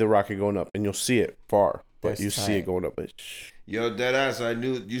 We'll see the rocket going up. And you'll see it far. But That's you see tight. it going up. But Yo, deadass, I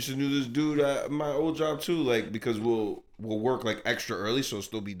used to knew this dude at my old job too. Like because we'll work like extra early, so it'll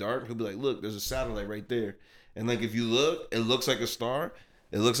still be dark. He'll be like, "Look, there's a satellite right there," and like if you look, it looks like a star.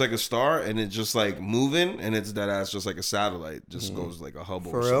 It looks like a star, and it's just like moving, and it's deadass just like a satellite. Just goes like a Hubble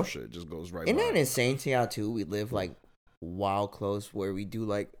For or real? some shit. Just goes right. Isn't by. that insane to y'all too? We live like wild close where we do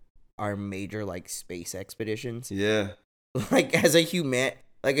like our major like space expeditions. Yeah. Like as a humane,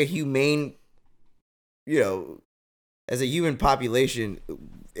 as a human population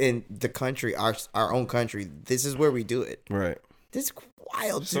in the country, our own country, this is where we do it. Right. This is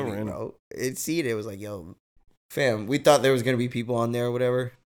wild So to me, random. bro. It was like, yo, fam, we thought there was gonna be people on there or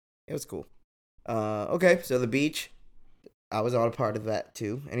whatever. It was cool. Okay, so the beach, I was on a part of that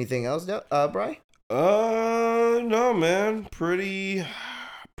too. Anything else, Bri? No, man. Pretty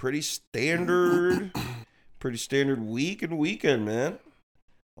standard. Pretty standard week and weekend, man.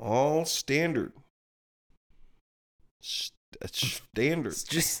 All standard. Standard. It's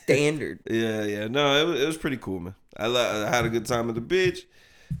just standard. Yeah. No, it was pretty cool, man. I had a good time at the beach.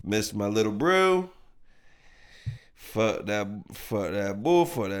 Missed my little bro. Fuck that bull,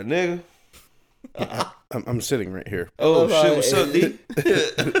 fuck that nigga. I'm sitting right here. Oh love how shit, what's up, D?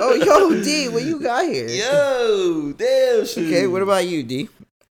 Oh, yo, D, what you got here? Yo, damn shit. Okay, what about you, D?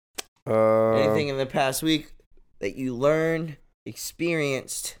 Anything? Anything in the past week that you learned,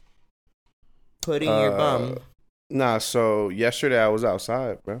 experienced, put in your bum? Nah, so yesterday I was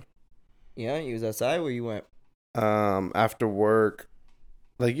outside, bro. Yeah, you was outside. Where you went? After work,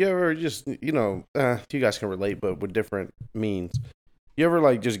 like you ever just, you guys can relate, but with different means. You ever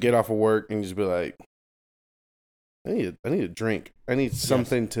like just get off of work and just be like, I need a drink. I need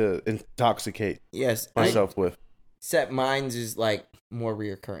something to intoxicate Yes, myself with. Except mine's is like more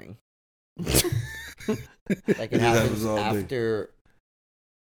reoccurring. Like it It happens happens all day. after.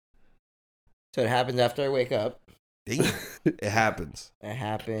 So it happens after I wake up. Damn. It happens. It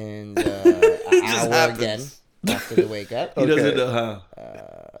happens It an just hour happens. again after the wake up. He doesn't Okay. know how.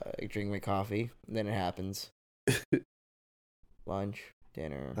 I drink my coffee. Then it happens. Lunch,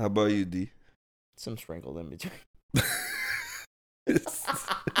 dinner, How about you, D? some sprinkled in between.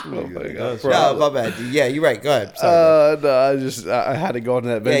 Oh my God, No, my bad. Dude. Yeah, you're right. Go ahead. Sorry, bro. No, I had to go on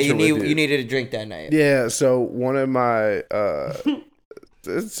that Yeah, venture. you needed a drink that night. Yeah, so one of my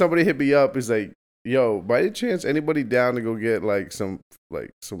somebody hit me up. He's like, "Yo, by any chance, anybody down to go get some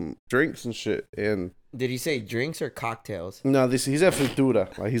drinks and shit?" And Did he say drinks or cocktails? no, he's at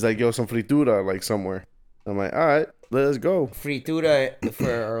fritura. Like he's like, "Yo, some fritura like somewhere." I'm like, "All right, let's go." Fritura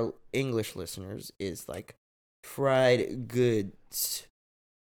for our English listeners is like fried goods.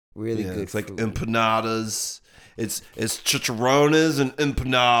 Really good. It's like food. empanadas. It's chicharrones and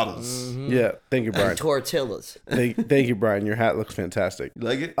empanadas. Yeah, thank you, Brian. And tortillas. Thank you, Brian. Your hat looks fantastic. You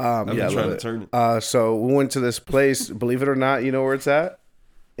like it? I've been trying to turn it. So we went to this place. Believe it or not, you know where it's at?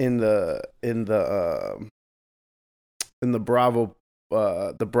 In the Bravo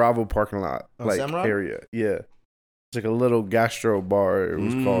parking lot, Samrock? area. Yeah, it's like a little gastro bar. It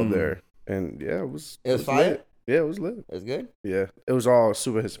was called there, and yeah, it was fire. lit. Yeah, it was lit. That's good. Yeah, it was all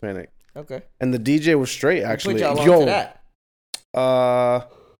super Hispanic, Okay. and the DJ was straight. Actually, Put y'all on to that.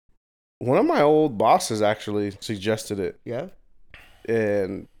 One of my old bosses actually suggested it, Yeah.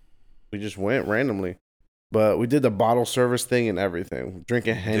 and we just went randomly. But we did the bottle service thing and everything,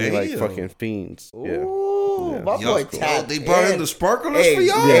 drinking Henny like Damn. fucking fiends. Yeah. Ooh, Yeah. my Yo, boy tapped they brought in in. the sparklers Hey, for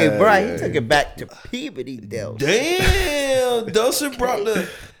y'all? hey, Yeah, Brian, yeah, he took it back to Peabody Dell. Damn, Dawson brought the.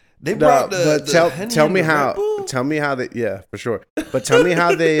 They No, brought the. but the tell Henny tell and me the how Red Bull? tell me how they yeah for sure. But tell me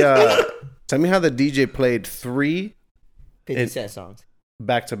how they tell me how the DJ played 3 50 It- Cent songs.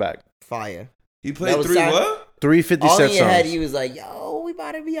 back to back. Fire. He That played was 3 sad. what? 3 50 All in Cent your head, songs. he was like, yo, we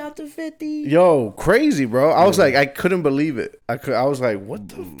about to be out to 50. Yo, crazy, bro. I was like, I couldn't believe it. I was like, what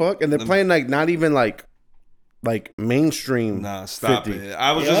the fuck? And they're playing like not even like mainstream. Nah, stop 50. it.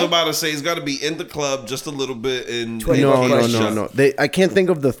 I was Yeah? just about to say it's got to be in the club just a little bit and 20 No, more no, questions. no. I can't think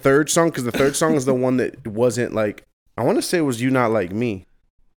of the third song because the third song is the one that wasn't like. I want to say it was "You Not Like Me."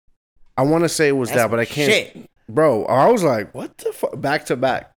 I want to say it was That's that, but my I can't. Shit. Bro, I was like, what the fuck? Back to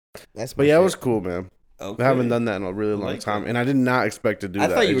back. That's But my yeah, it shit. was cool, man. Okay. I haven't done that in a really long like time, that. and I did not expect to do I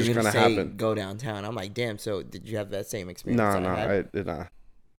that. thought you It were just going to kind of say happened. go downtown. I'm like, damn, so did you have that same experience? No, I had? I did not.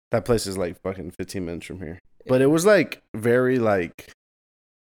 That place is like fucking 15 minutes from here. But it was like very like,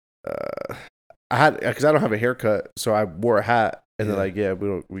 I had because I don't have a haircut, so I wore a hat, and they're Yeah.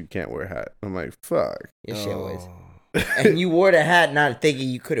 like, we can't wear a hat. I'm like, fuck. Your shit was. Oh. And you wore the hat not thinking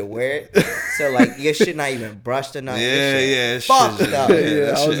you couldn't wear it. So, like, your shit not even brushed or nothing. Your Yeah, shit yeah. fucked shit, up. yeah, Yeah,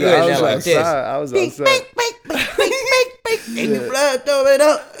 that I was, shit- I was outside. like this. I was Bing, outside. bing, bing, bing, bing, bing, bing. And the blood, throw it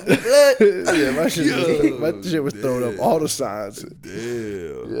up. The blood. Yeah, my shit was throwing up all the signs.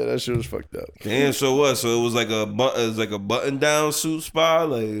 Damn. Yeah, that shit was fucked up. Damn. So what? So it was like a button down suit spot.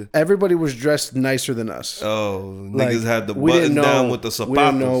 Like Everybody was dressed nicer than us. niggas had the we didn't button down with the We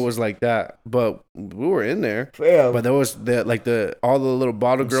didn't know it zapatos. was like that, but we were in there. Fam, But there was all the little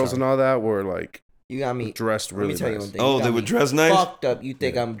bottle girls and all that were like you got me. dressed Let really me tell you nice. one thing. Oh, You got they were me dressed nice? Fucked up. You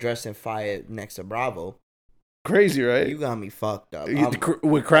think I'm dressed in fire next to Bravo? Crazy, right? You got me fucked up. With I'm-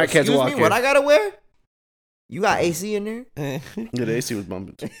 crackheads Excuse walking. me, what I gotta wear? You got AC in there? Yeah, the AC was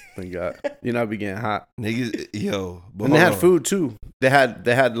bumping too. Thank God. You know, I be getting hot. Niggas, yo. but And they had hold on. food too. They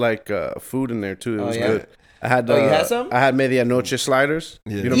had like food in there too. It Oh, was yeah? good. I had Oh, you had some? I had medianoche sliders.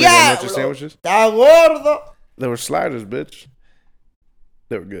 Yeah. You know Yeah, medianoche bro. sandwiches? Está gordo. They were sliders, bitch.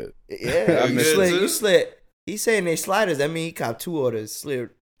 They were good. Yeah, I you missed slid. it. You slid. He's saying they sliders. That mean he caught 2 orders. Slid.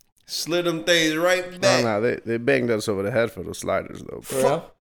 Slid them things right No, back. no, they banged us over the head for those sliders though. For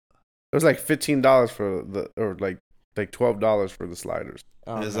real? It was like $15 for or like $12 for the sliders.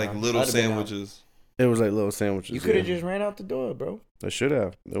 Oh, It's nah. like little I'd've been out. sandwiches. It was like little sandwiches. You could have yeah. just ran out the door, bro. I should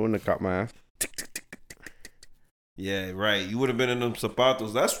have. They wouldn't have caught my ass. Yeah, right. You would have been in them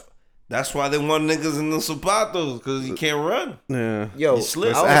zapatos. That's why they want niggas in the zapatos because you can't run. Yeah. Yo, You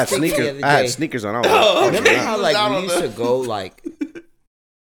slid. I I had was thinking the sneakers. other I had day. sneakers on. I was Oh, like, Remember okay. how I like don't we used know. to go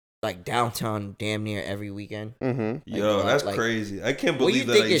like downtown damn near every weekend? mm-hmm. Yo, Like, that's like- crazy. I can't What do believe you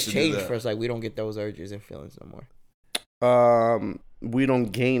that think I has used to do changed that. for us? Like we don't get those urges and feelings no more. We don't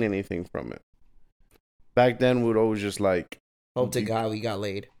gain anything from it. Back then, we'd always just like Hope to God we got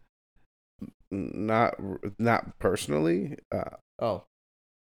laid. not personally. Oh,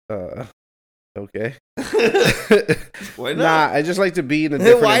 Okay. Why Nah, not? I just like to be in a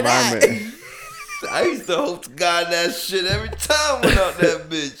different Why not? environment. I used to hope to God that shit every time without that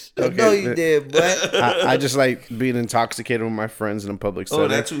bitch. I know you did, but I just like being intoxicated with my friends in a public setting. Oh,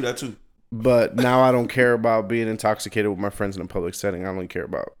 that too. But now I don't care about being intoxicated with my friends in a public setting. I only care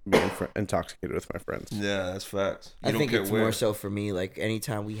about being intoxicated with my friends. Yeah, that's facts. You I don't think care it's where. more so for me. Like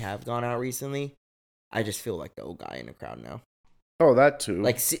anytime we have gone out recently, I just feel like the old guy in the crowd now. Oh, that too.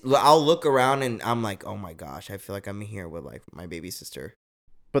 Like I'll look around and I'm like, oh my gosh, I feel like I'm here with like my baby sister.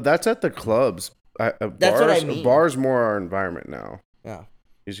 But that's at the clubs. That's what I mean. Bars more our environment now. Yeah.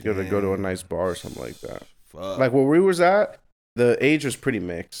 You just gotta go to a nice bar or something like that. Fuck. Like where we was at, the age was pretty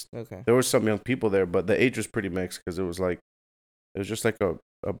mixed. Okay. There was some young people there, but the age was pretty mixed because it was just like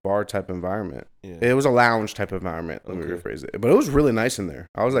a bar type environment. Yeah. It was a lounge type environment. Let me Okay. rephrase it. But it was really nice in there.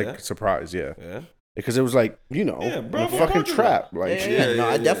 I was like Yeah? surprised. Yeah. Yeah. because it was like, you know, Yeah, a Bravo fucking Portugal. trap. Like, Yeah, no,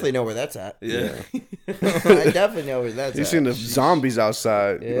 I yeah. definitely know where that's at. Yeah. I definitely know where that's you at. seen the zombies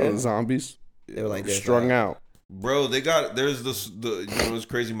outside? You know, Yeah. the zombies They were like this. strung out. Bro, there's the you know what's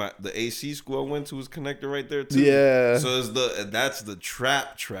crazy? The AC school I went to was connected right there too. Yeah. So that's the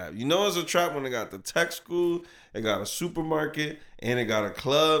trap. You know it's a trap when it got the tech school, it got a supermarket, and it got a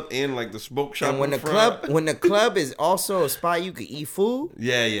club and like the smoke shop. And when in the front. club is also a spot you could eat food,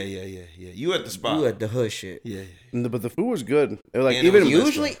 Yeah. You at the spot. you at the hood shit. Yeah. But the food was good. It was like And it even was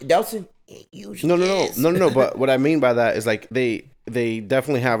Usually, Delson. It usually no. But what I mean by that is like they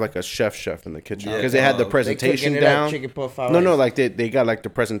definitely have like a chef in the kitchen Yeah. because they had the They presentation They cooking it up, down. chicken puff No, like they got like the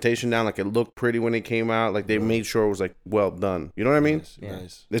presentation down. Like it looked pretty when it came out. Like they made sure it was like well done. You know what I mean?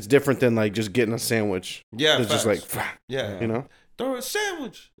 Nice. It's different than like just getting a sandwich. Yeah, It's just facts. like Yeah. you know. Throw a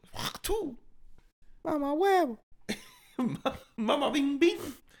sandwich. Too. Mama web. Mama bing bing.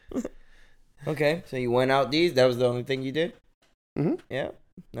 Okay, so you went out these. That was the only thing you did. Mhm. Yeah.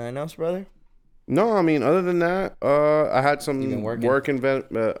 Nothing else, brother. No, I mean other than that, I had some You been working? work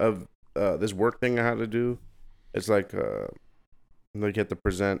of this work thing I had to do. It's like you have to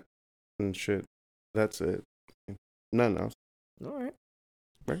present and shit. That's it. Nothing else. All right.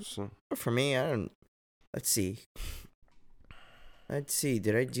 Right? So, For me, I don't. Let's see.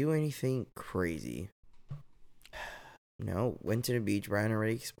 Did I do anything crazy? No. Went to the beach. Brian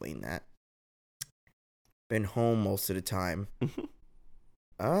already explained that. Been home most of the time.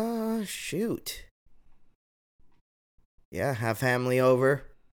 Shoot. Yeah, have family over.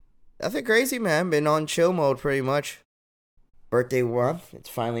 Nothing crazy, man. Been on chill mode pretty much. Birthday month. It's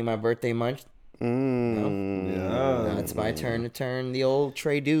finally my birthday month. Mm. Yeah. Now it's my turn to turn the old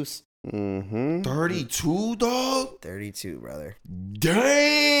Trey Deuce. Mm-hmm. 32, dog. 32, brother. Damn.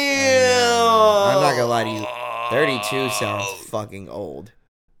 I'm not gonna lie to you. 32 sounds fucking old.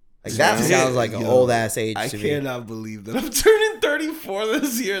 Like that Yeah. sounds like an Yo, old ass age I to me. cannot believe that I'm turning 34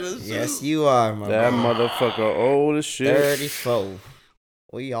 this year. Yes, you are, my That man. motherfucker old as shit. 34.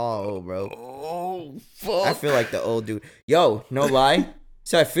 We all old, bro. Oh, fuck. I feel like the old dude. Yo, no lie.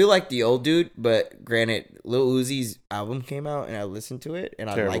 So I feel like the old dude, but granted, Lil Uzi's album came out and I listened to it and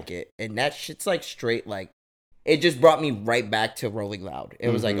I Terrible. like it. And that shit's like straight, like, it just brought me right back to Rolling Loud. It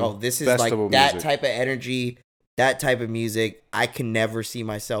was like, Mhm. oh, this is Festival like that music. type of energy, that type of music. I can never see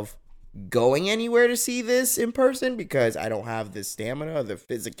myself going anywhere to see this in person because I don't have the stamina or the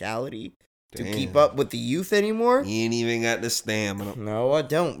physicality to Damn. keep up with the youth anymore. You ain't even got the stamina. No, I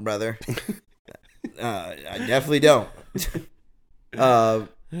don't, brother. I definitely don't.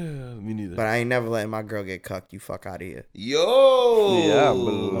 Me neither. But I ain't never letting my girl get cucked. You fuck out of here. Yo. Yeah,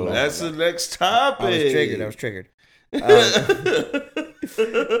 but- That's the next topic. I was triggered.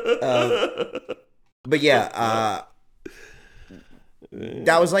 But yeah,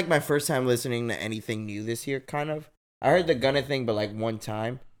 that was like my first time listening to anything new this year, kind of. I heard the Gunna thing, but like one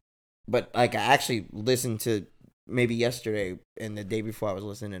time. But like I actually listened to maybe yesterday and the day before I was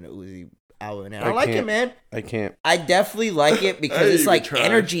listening to Uzi album. And I like it, can't- man. I can't. I definitely like it I because didn't it's even like try.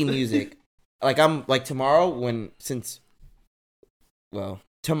 energy music. Like I'm like tomorrow I'm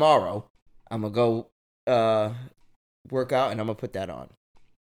gonna go work out and I'm gonna put that on.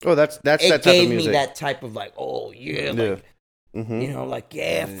 Oh, that's It that type of gave me music. that type of like, oh yeah, Yeah. like Mm-hmm. you know, like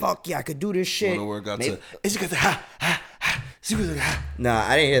yeah, fuck yeah, I could do this shit. Wanna work out Maybe- to. It's got the ha ha ha. Nah,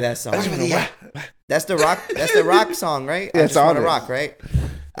 I didn't hear that song. That's the rock. That's the rock song, right? Yeah, I it's just on wanna it. rock, right?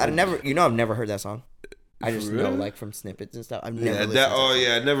 I've never heard that song. I just know Really? like from snippets and stuff. I've never. Yeah, listened that. to Oh it.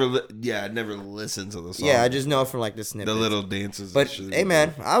 yeah, I never listened to the song. Yeah, I just know from like the snippets. the little dances. But and shit. hey,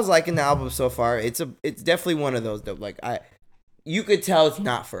 man, I was liking the album so far. It's definitely one of those that like you could tell it's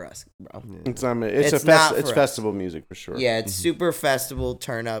not for us, bro. It's not. It's It's a not it's for us. festival music for sure. Yeah, it's super festival,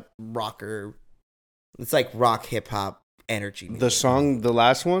 turn up, rocker. It's like rock hip hop energy. The music. song, the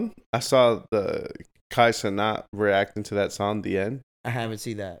last one, I saw the Kai Cenat reacting to that song. The end. I haven't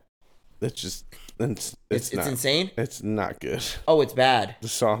seen that. It's just It's not. insane. It's not good. Oh, it's bad. The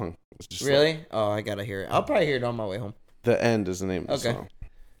song. It's just like- Really? Oh, I gotta hear it. I'll probably hear it on my way home. the end is the name of the Okay.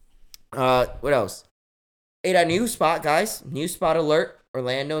 song. What else? Hey, that new spot, guys. New spot alert.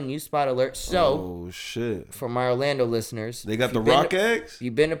 Orlando, new spot alert. So, Oh shit! for my Orlando listeners, They got if the you've been rock to- eggs. If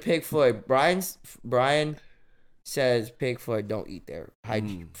you've been to Pig Floyd, Brian says Pig Floyd don't eat there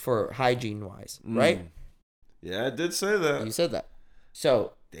for hygiene wise, right? Yeah, I did say that. You said that.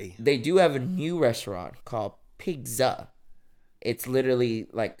 So Damn. they do have a new restaurant called Pizza. It's literally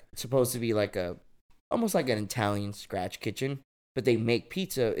like supposed to be like almost like an Italian scratch kitchen, but they make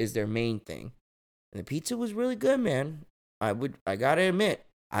pizza is their main thing. And the pizza was really good, man. I gotta admit,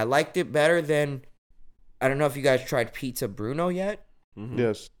 I liked it better than, I don't know if you guys tried Pizza Bruno yet.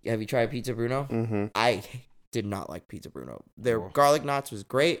 Yes. Have you tried Pizza Bruno? Mm-hmm. I did not like Pizza Bruno. Their Oh. garlic knots was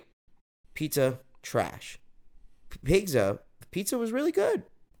great. Pizza, trash. Pizza was really good.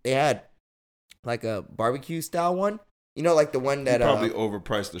 They had like a barbecue style one. You know, like the one You that probably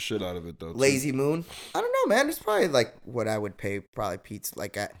overpriced the shit out of it though. too. Lazy Moon. I don't know, man. It's probably like what I would pay probably pizza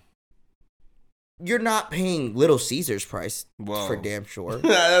like at. You're not paying Little Caesars price Wow. for damn sure.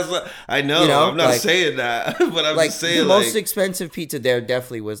 That's what, I know. You know, I'm not like- saying that, but I'm like just saying the most like, expensive pizza there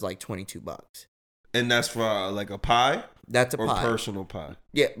definitely was like $22. and that's for like a pie That's a or pie. personal pie.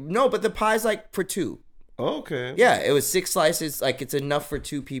 Yeah, no, but the pie's like for two. Okay. Yeah, it was 6 slices. Like it's enough for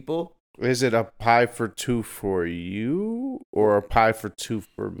 2 people. Is it a pie for 2 for you or a pie for 2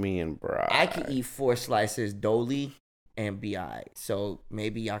 for me and Bri? I could eat 4 slices Dolly and Bi. So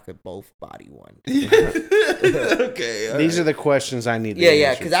maybe y'all could both body one. Okay. These are the questions I need.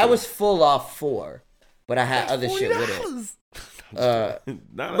 Yeah, because I was full off 4, but I had other shit with it.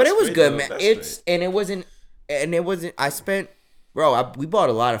 But it was good, man. It wasn't. I spent, bro. We bought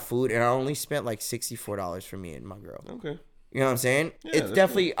a lot of food, and I only spent like $64 for me and my girl. Okay. You know what I'm saying? Yeah, It's that's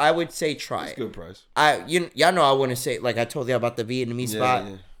definitely. I would say try That's it. good price. Y'all know I want to say, like I told you about the Vietnamese spot.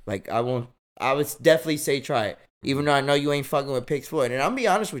 Yeah. Like I would definitely say try it. Even though I know you ain't fucking with Pig's Floyd, and I'll be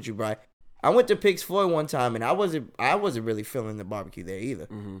honest with you, bro. I went to Pig's Floyd one time, and I wasn't really feeling the barbecue there either.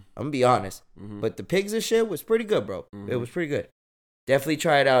 Mm-hmm. I'm gonna be honest, but the pigs and shit was pretty good, bro. It was pretty good. Definitely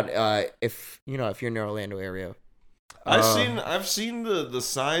try it out. If you're in the Orlando area, I've seen the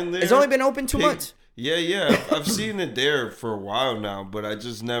sign there. it's only been open 2 Pig- months. Yeah. I've seen it there for a while now, but I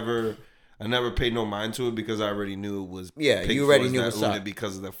never paid no mind to it because I already knew it was. Yeah, Pig you already Floyd's knew that what's owned up. it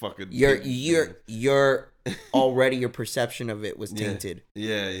because of the fucking. Your already your perception of it was Yeah. tainted.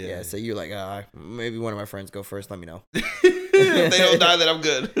 Yeah. Yeah, so you're like, maybe one of my friends go first. Let me know. If they don't die, then I'm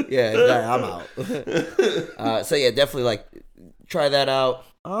good. Yeah, I'm out. So yeah, definitely like try that out.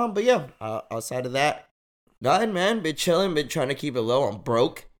 But yeah, outside of that, nothing, man. Been chilling, been trying to keep it low. I'm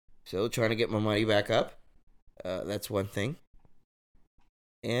broke, so trying to get my money back up. That's one thing.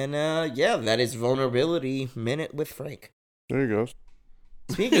 And yeah, that is Vulnerability Minute with Frank. There he goes.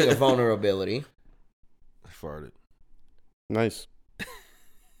 Speaking of vulnerability, I farted. Nice.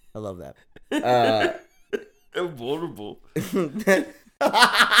 I love that. I'm vulnerable.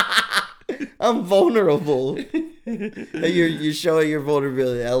 I'm vulnerable. You're showing your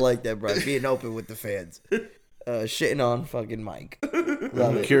vulnerability. I like that, bro. Being open with the fans. Shitting on fucking Mike.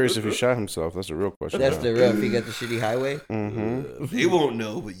 Love I'm it. curious if he shot himself. That's a real question. That's the real. If he got the shitty highway. Mm-hmm. They won't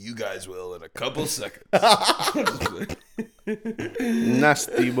know, but you guys will in a couple seconds.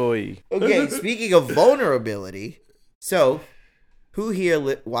 Nasty boy. Okay, speaking of vulnerability, so who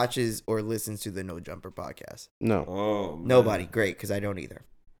here watches or listens to the No Jumper podcast? No. Oh, man. Nobody. Great, because I don't either.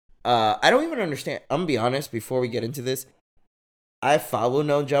 I don't even understand. I'm gonna be honest. Before we get into this, I follow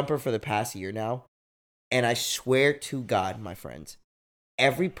No Jumper for the past year now, and I swear to God, my friends,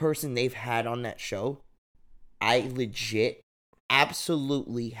 every person they've had on that show, I legit,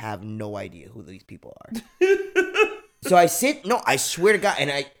 absolutely have no idea who these people are. So I swear to God,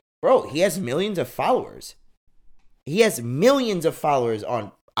 and bro, he has millions of followers. He has millions of followers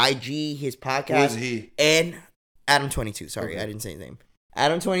on IG, his podcast. Who is he? And Adam22. Sorry, Okay. I didn't say his name.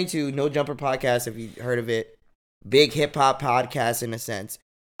 Adam22, No Jumper podcast, if you heard of it. Big hip hop podcast in a sense.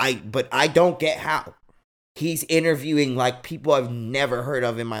 But I don't get how. He's interviewing like people I've never heard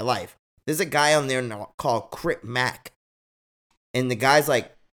of in my life. There's a guy on there now called Crip Mac. And the guy's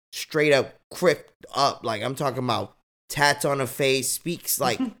like straight up Crip up. Like I'm talking about tats on the face, speaks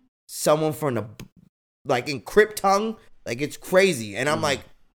like someone from like in Crip tongue. Like it's crazy. And I'm like,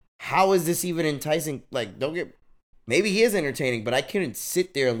 how is this even enticing? Like, maybe he is entertaining, but I couldn't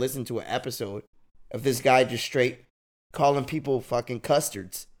sit there and listen to an episode of this guy just straight calling people fucking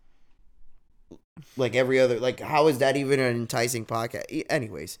custards. Like every other, like, how is that even an enticing podcast?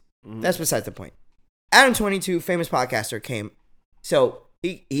 Anyways, that's besides the point. Adam22, famous podcaster, came. So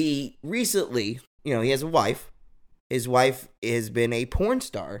he recently, he has a wife. His wife has been a porn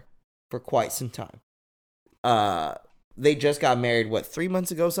star for quite some time. They just got married, 3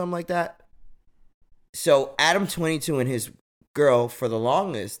 months ago, something like that. So Adam22 and his girl, for the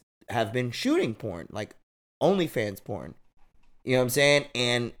longest, have been shooting porn, like OnlyFans porn. You know what I'm saying?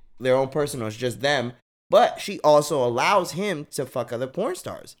 And their own personal, it's just them. But she also allows him to fuck other porn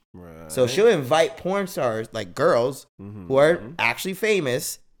stars. Right. So she'll invite porn stars, like girls, who are actually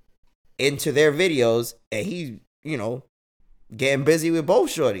famous, into their videos. And he's, getting busy with both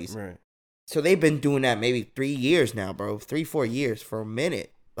shorties. Right. So they've been doing that maybe 3 years now, bro. 3-4 years for a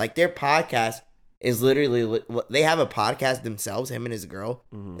minute. Like their podcast is literally they have a podcast themselves, him and his girl,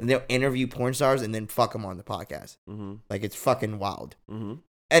 and they'll interview porn stars and then fuck them on the podcast. Like it's fucking wild.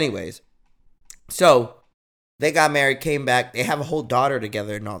 Anyways, so they got married, came back. They have a whole daughter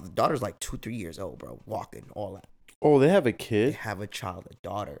together, and all. The daughter's like 2-3 years old, bro, walking, all that. Oh, they have a They kid? have a child, a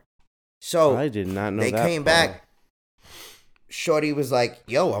daughter. So I did not know they that. came back. Shorty was like,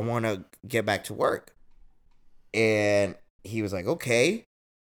 "Yo, I want to get back to work," and he was like, "Okay."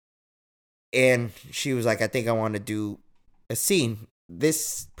 And she was like, "I think I want to do a scene.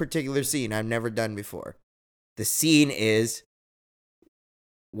 This particular scene I've never done before. The scene is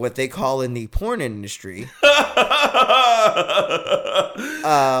what they call in the porn industry,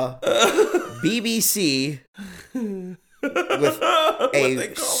 BBC with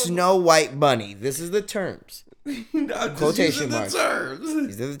a Snow White bunny. This is the terms. Quotation marks. These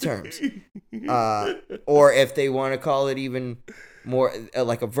are the terms. Or if they want to call it even more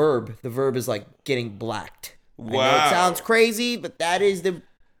like a verb, the verb is like getting blacked. Wow. I know it sounds crazy, but that is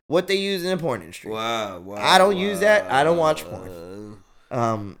what they use in the porn industry. Wow. I don't use that. I don't watch porn.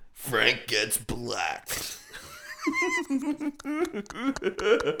 Frank gets blacked.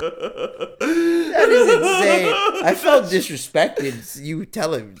 That is insane. I felt disrespected. You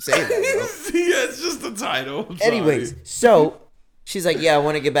tell him say that, bro. Yeah, it's just the title. I'm Anyways, sorry. so she's like, "Yeah, I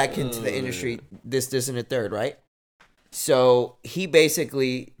want to get back into the industry. This, and the third, right?" So she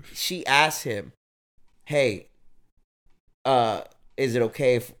asked him, "Hey, is it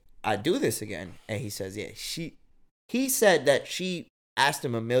okay if I do this again?" And he says, "Yeah." He said that she asked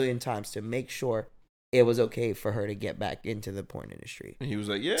him 1,000,000 times to make sure it was okay for her to get back into the porn industry. And he was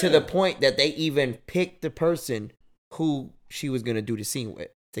like, "Yeah." To the point that they even picked the person who she was gonna do the scene with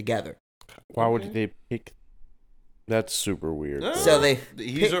together. Why would they pick? That's super weird. So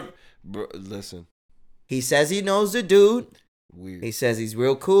listen. He says he knows the dude. Weird. He says he's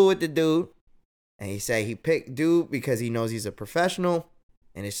real cool with the dude. And he said he picked dude because he knows he's a professional.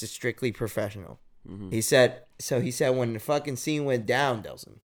 And it's just strictly professional. He said when the fucking scene went down,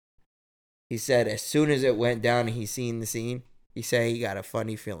 Delson, he said as soon as it went down and he seen the scene, he said he got a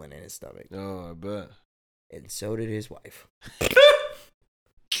funny feeling in his stomach. Oh, I bet. And so did his wife.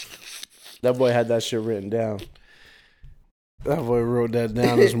 That boy had that shit written down. That boy wrote that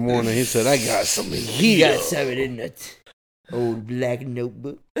down this morning. He said, "I got something He here." got something in that old black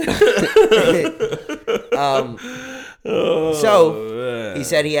notebook. So he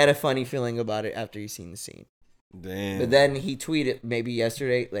said he had a funny feeling about it after he seen the scene. Damn. But then he tweeted maybe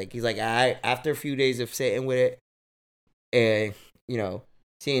yesterday, like he's like, after a few days of sitting with it and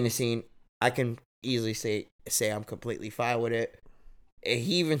seeing the scene, I can easily say I'm completely fine with it. And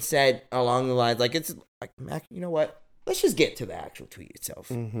he even said along the lines like, it's like, Mac, you know what? Let's just get to the actual tweet itself.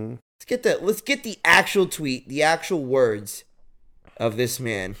 Mm-hmm. Let's get the actual tweet, the actual words of this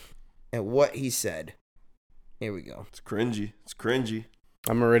man and what he said. Here we go. It's cringy.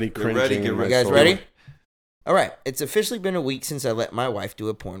 I'm already cringing. ready, get in my ready. You guys soul. ready? All right. It's officially been a week since I let my wife do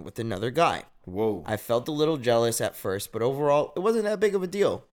a porn with another guy. Whoa. I felt a little jealous at first, but overall, it wasn't that big of a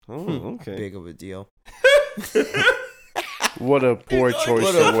deal. Oh, okay. Big of a deal. What a poor choice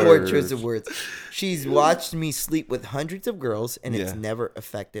What of a words. poor choice of words. She's watched me sleep with hundreds of girls, and it's Yeah. never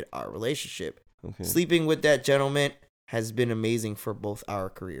affected our relationship. Okay. Sleeping with that gentleman has been amazing for both our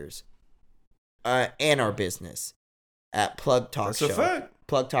careers and our business. At Plug Talk That's Show. a fact.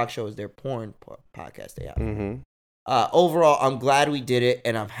 Plug Talk Show is their porn podcast they have. Mm-hmm. Overall, I'm glad we did it,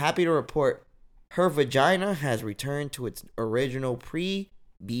 and I'm happy to report her vagina has returned to its original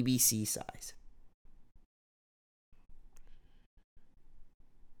pre-BBC size.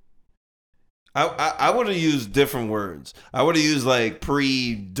 I would have used different words. I would have used like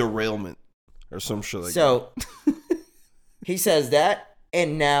pre-derailment or some shit like So he says that,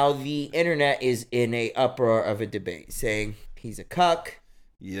 and now the internet is in a uproar of a debate, saying he's a cuck.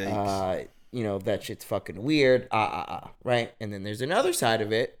 that. Yikes. That shit's fucking weird. Right? And then there's another side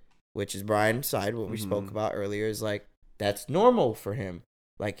of it, which is Brian's side, what we spoke about earlier, is like that's normal for him.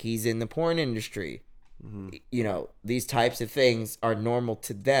 Like he's in the porn industry. These types of things are normal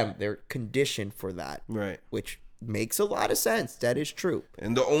to them. They're conditioned for that, Right. which makes a lot of sense. That is true.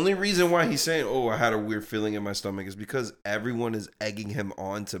 And the only reason why he's saying, "Oh, I had a weird feeling in my stomach," is because everyone is egging him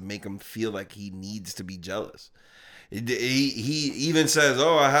on to make him feel like he needs to be jealous. He even says,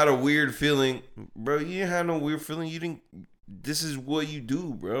 "Oh, I had a weird feeling." Bro, you didn't have no weird feeling. You didn't. This is what you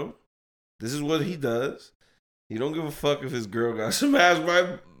do, bro. This is what he does. He don't give a fuck if his girl got smashed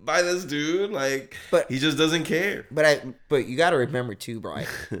by this dude. Like, But he just doesn't care. But you got to remember too, Brian.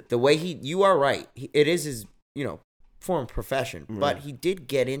 The way you are right. It is his form of profession, but he did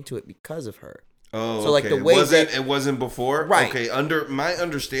get into it because of her. Oh, So, like, okay. the way it wasn't before, Right. Okay, my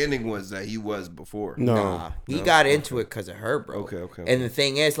understanding was that he was before. No. Nah, he No? got into it because of her, bro. Okay. And the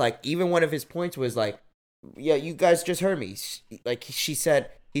thing is, like, even one of his points was like, yeah, you guys just heard me.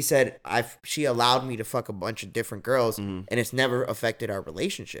 He said, she allowed me to fuck a bunch of different girls, and it's never affected our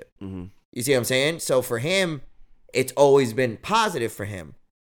relationship. Mm-hmm. You see what I'm saying? So for him, it's always been positive for him,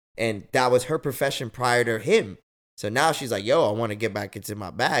 and that was her profession prior to him. So now she's like, yo, I want to get back into my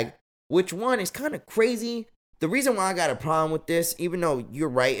bag. Which one is kind of crazy. The reason why I got a problem with this, even though you're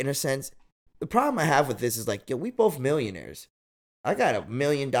right in a sense, the problem I have with this is like, yo, we both millionaires. I got $1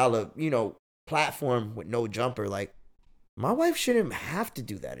 million, platform with no jumper. Like, my wife shouldn't have to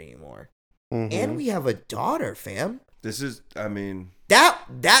do that anymore. Mhm. And we have a daughter, fam. This is, I mean,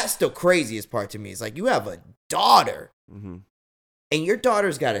 That's the craziest part to me. It's like, you have a daughter, mm-hmm. and your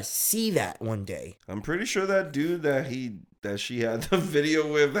daughter's got to see that one day. I'm pretty sure that dude that she had the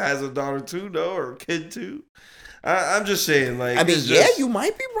video with has a daughter too, though, or a kid too. I'm just saying, like, I mean, it's yeah, just- you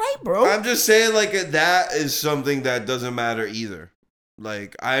might be right, bro. I'm just saying, like, that is something that doesn't matter either.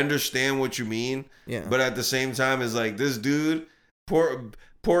 Like, I understand what you mean, Yeah. but at the same time, it's like this dude,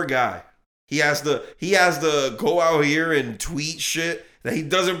 poor guy. He has to go out here and tweet shit that he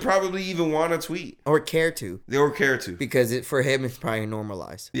doesn't probably even want to tweet Or care to. or care to. Because for him, it's probably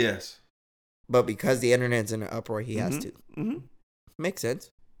normalized. Yes. But because the internet's in an uproar, he has to. Mm-hmm. Makes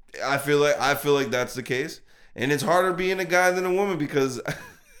sense. I feel like that's the case, and it's harder being a guy than a woman because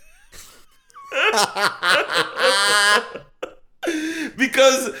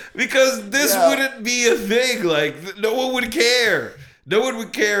because this wouldn't be a thing. Like, no one would care. No one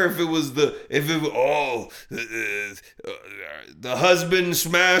would care if it was the husband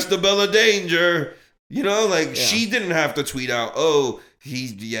smashed the Bella Danger. She didn't have to tweet out, oh,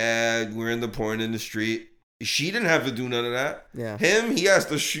 we're in the porn industry. She didn't have to do none of that. Yeah. Him, he has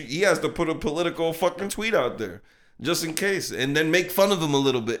to put a political fucking tweet out there just in case, and then make fun of him a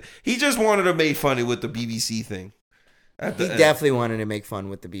little bit. He just wanted to make funny with the BBC thing. He definitely wanted to make fun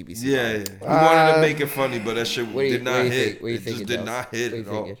with the BBC. Yeah. He wanted to make it funny, but that shit did not hit. What do you It think just it did does? not hit What at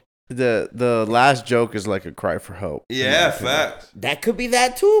do you all. think The last joke is like a cry for help. Yeah, facts. That could be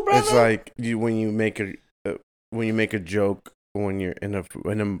that too, brother. It's like when you make a joke when you're in a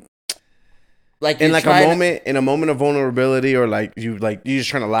like in you're like trying in a moment of vulnerability, or you're just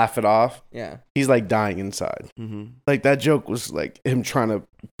trying to laugh it off. Yeah. He's like dying inside. Mm-hmm. Like that joke was like him trying to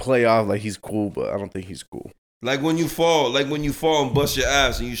play off like he's cool, but I don't think he's cool. Like when you fall and bust your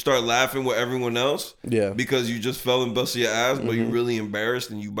ass and you start laughing with everyone else Yeah, because you just fell and busted your ass, but you're really embarrassed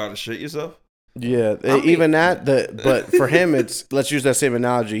and you about to shit yourself. yeah. But for him, it's, let's use that same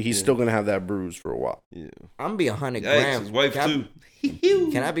analogy. He's still gonna have that bruise for a while. Yeah. I'm be 100 Yikes, grams. his wife too.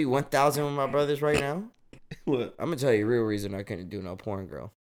 Can I be 1,000 with my brothers right now? What? I'm gonna tell you a real reason I couldn't do no porn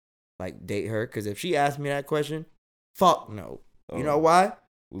girl. Like, date her, because if she asked me that question, fuck no. You know why?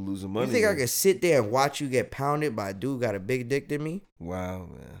 We're losing money. You think I then. could sit there and watch you get pounded by a dude got a big dick than me? Wow,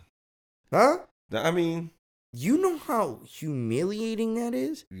 man. Huh? I mean, You know how humiliating that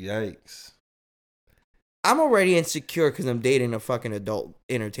is? yikes. I'm already insecure because I'm dating a fucking adult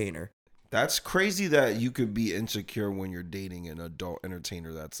entertainer. That's crazy that you could be insecure when you're dating an adult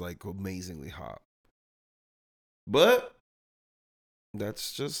entertainer that's like amazingly hot. But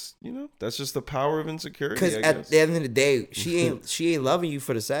that's just, that's just the power of insecurity. Because I at guess. the end of the day, she ain't loving you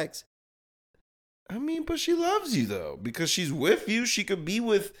for the sex. I mean, but she loves you though, because she's with you. She could be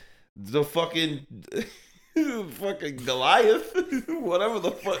with the fucking Goliath, whatever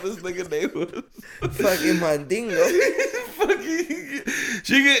the fuck this nigga name was. Fucking Mandingo.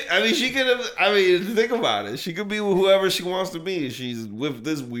 Think about it. She could be with whoever she wants to be. She's with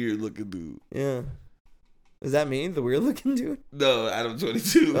this weird looking dude. Yeah. Does that mean the weird looking dude? No, Adam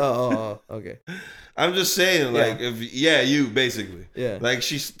 22. Oh, okay. I'm just saying, like, you basically. Yeah. Like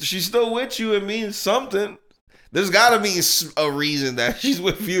she's still with you. It means something. There's gotta be a reason that she's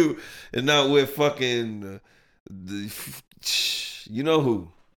with you and not with fucking you know who?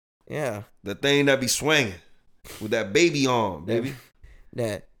 Yeah. The thing that be swinging with that baby arm, baby.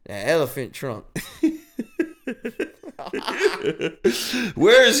 That elephant trunk.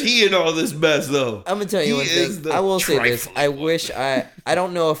 Where is he in all this mess, though? I'm gonna tell you He one is thing. the I will say this. trifling I wish I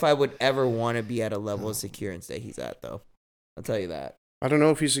don't know if I would ever want to be at a level of security that he's at, though. I'll tell you that. I don't know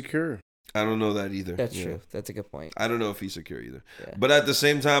if he's secure. I don't know that either. That's Yeah. true. That's a good point. I don't know if he's secure either. Yeah. But at the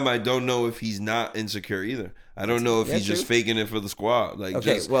same time, I don't know if he's not insecure either. I don't know if Yeah, he's just true. faking it for the squad. Like,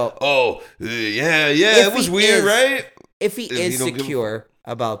 Okay, just, well, yeah, if it was he weird, is- right? if he if is you don't give a secure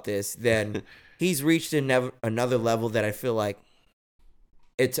about this, then he's reached another level that I feel like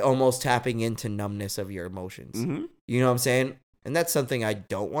it's almost tapping into numbness of your emotions. Mm-hmm. You know what I'm saying? And that's something I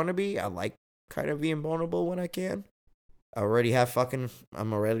don't want to be. I like kind of being vulnerable when I can. I'm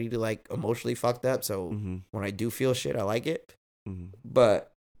already like emotionally fucked up. So when I do feel shit, I like it.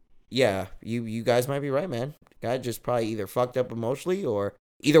 But yeah, you guys might be right, man. Guy just probably either fucked up emotionally or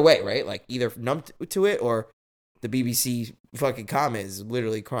either way, right? Like either numb to it or the BBC fucking comment is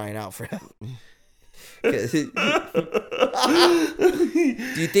literally crying out for help. Do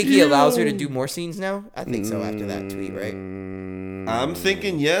you think he allows her to do more scenes now? I think so after that tweet, right? I'm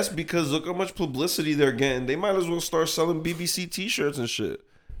thinking yes, because look how much publicity they're getting. They might as well start selling BBC t-shirts and shit.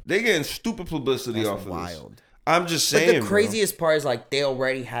 They getting stupid publicity off of wild. this. I'm just saying. But the craziest part is like they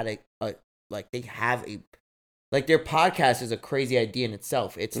already had like their podcast is a crazy idea in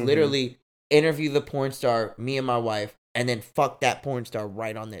itself. It's literally interview the porn star, me and my wife, and then fuck that porn star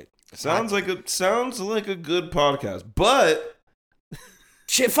right on the. Sounds like a good podcast, but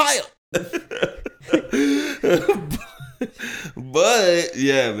shit file. But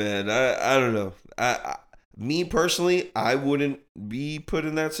yeah, man, I don't know. Me personally, I wouldn't be put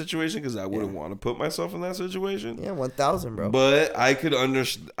in that situation because I wouldn't want to put myself in that situation. Yeah, 1,000, bro. But I could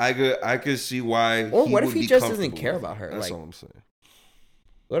understand. I could see why. Or what if he just doesn't care about her? That's like, all I'm saying.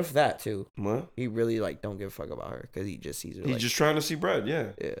 What if that too? What? He really like don't give a fuck about her because he just sees her. He's like, just trying to see bread. Yeah.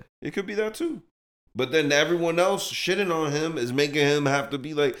 Yeah. It could be that too. But then everyone else shitting on him is making him have to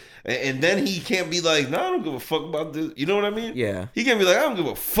be like, and then he can't be like, no, I don't give a fuck about this. You know what I mean? Yeah. He can't be like, I don't give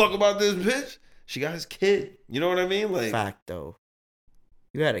a fuck about this bitch. She got his kid. You know what I mean? Like, fact though.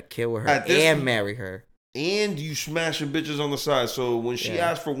 You had to kill with her and marry her. And you smashing bitches on the side. So when she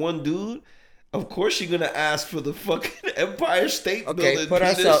asks for one dude, of course she's gonna ask for the fucking Empire State Building. Okay, put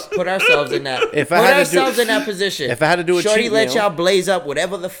ourselves in that. In that position. If I had to do a Shorty, cheat let meal, y'all blaze up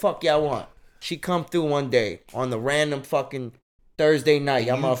whatever the fuck y'all want. She come through one day on the random fucking Thursday night.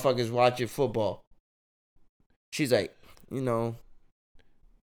 Y'all motherfuckers watching football. She's like, you know,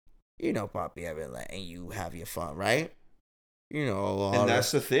 Poppy, I've been letting you have your fun, right? You know, and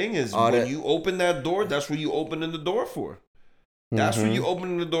that's the thing is when you open that door, that's what you opening the door for. That's what you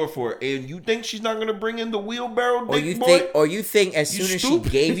opening the door for. And you think she's not gonna bring in the wheelbarrow dick boy? Or you think as soon as she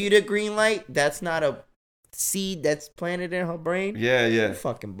gave you the green light, that's not a seed that's planted in her brain? Yeah. You're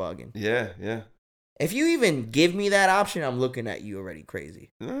fucking bugging. Yeah. If you even give me that option, I'm looking at you already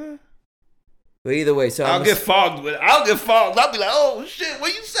crazy. But either way, so I'll get fogged with it. I'll be like, oh shit,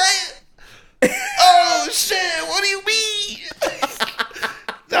 what you saying? Oh shit, what do you mean?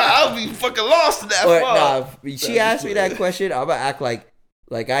 I'll be fucking lost in that fog. Nah, she asked me that question, I'm gonna act like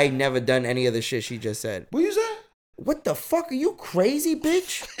I ain't never done any of the shit she just said. What you say? What the fuck? Are you crazy,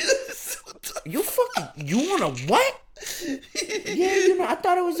 bitch? You wanna what? Yeah, I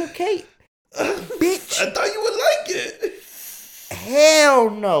thought it was okay. Bitch. I thought you would like it. Hell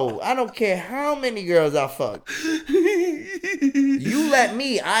no. I don't care how many girls I fuck. You let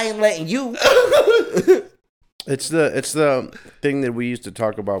me, I ain't letting you. It's the thing that we used to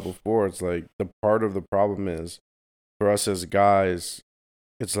talk about before. It's like the part of the problem is for us as guys,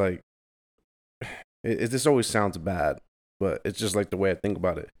 it's like this always sounds bad, but it's just like the way I think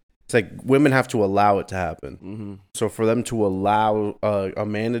about it. It's like women have to allow it to happen. Mm-hmm. So for them to allow a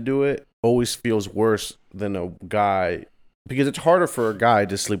man to do it always feels worse than a guy, because it's harder for a guy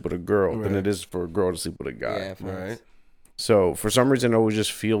to sleep with a girl than it is for a girl to sleep with a guy. Yeah, right. So for some reason, it always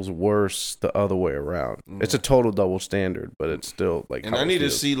just feels worse the other way around. It's a total double standard, but it's still like. And I need to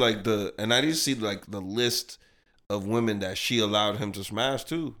see the list of women that she allowed him to smash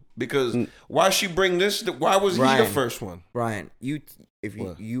too. Because why she bring this? Why was he the first one? Ryan, the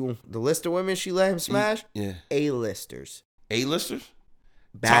list of women she let him smash. A-listers. A-listers.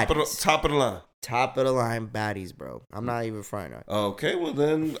 Baddies. Top of the line. Top of the line baddies, bro. I'm not even fronting. Okay, well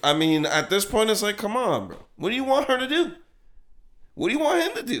then, I mean, at this point, it's like, come on, bro. What do you want her to do? What do you want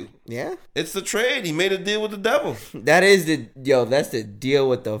him to do? Yeah. It's the trade. He made a deal with the devil. That's the deal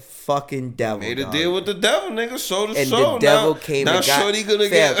with the fucking devil. Made a deal with the devil, nigga. Soul to and soul. The devil came now and got, Shorty gonna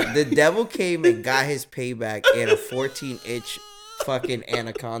get. The devil came and got his payback in a 14-inch fucking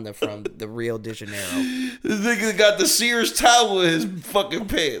anaconda from the Rio de Janeiro. This nigga got the Sears towel in his fucking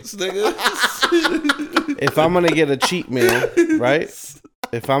pants, nigga. If I'm gonna get a cheat meal, right?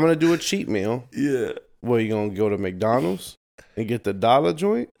 If I'm gonna do a cheat meal, you gonna go to McDonald's and get the dollar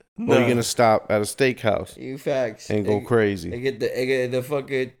joint, or you gonna stop at a steakhouse? You facts. And go crazy. And get the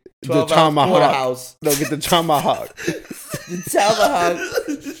fucking 12-ounce porterhouse. No, get the tomahawk. The tomahawk.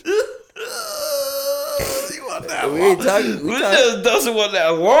 Doesn't want that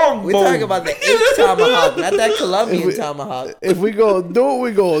long. We talking about the 8 tomahawk, not that Colombian tomahawk. If we gonna do it,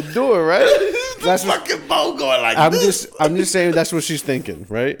 we gonna do it, right? That's fucking bone going like I'm just saying that's what she's thinking,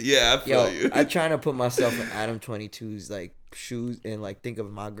 right? Yeah, I feel you. I'm trying to put myself in Adam 22's like shoes and like think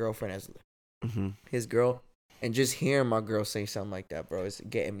of my girlfriend as his girl, and just hearing my girl say something like that, bro, it's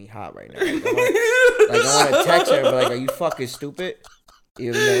getting me hot right now. I want to text her, but like, are you fucking stupid?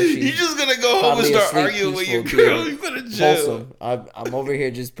 Even though You just gonna go home and start arguing with your girl. You better chill. I'm over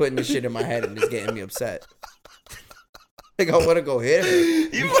here just putting this shit in my head and it's getting me upset. Like, I want to go hit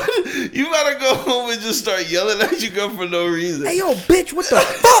her. You gotta go home and just start yelling at your girl for no reason. Hey, yo, bitch, what the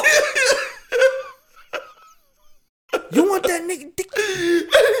fuck? You want that nigga dick?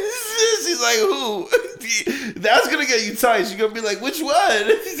 She's like, who? That's gonna get you tight. She's gonna be like, which one?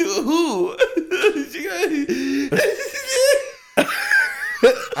 Who?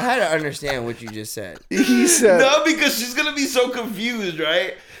 I had to understand what you just said. He said, no, because she's gonna be so confused,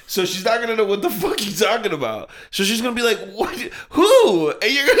 right? So she's not gonna know what the fuck you talking about. So she's gonna be like, what? Who?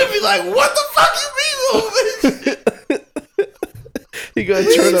 And you're gonna be like, what the fuck you mean, little bitch? he gonna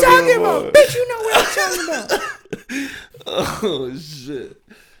What turn you up talking even about? more. Bitch, you know what I'm talking about. Oh shit!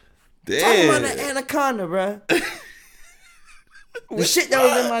 Talking about Damn. the anaconda, bruh. The shit that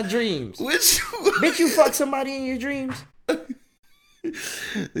was in my dreams. Which? Bitch, you fuck somebody in your dreams?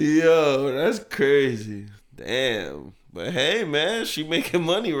 Yo, that's crazy. Damn. But hey, man, she making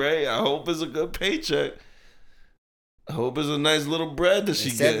money, right? I hope it's a good paycheck. I hope it's a nice little bread that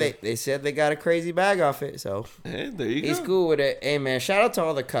she get. They said they got a crazy bag off it, so Hey, there you he's go. cool with it. Hey, man, shout out to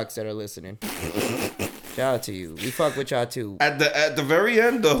all the cucks that are listening. Shout out to you. We fuck with y'all too. At the very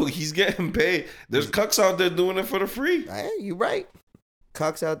end, though, he's getting paid. There's cucks out there doing it for the free. Hey, you right.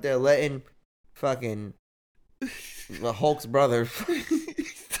 Cucks out there letting fucking the Hulk's brother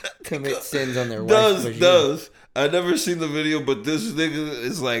commit sins on their wife. Does. I never seen the video, but this nigga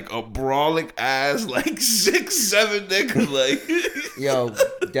is like a brawling ass, like 6'7" nigga, like. Yo,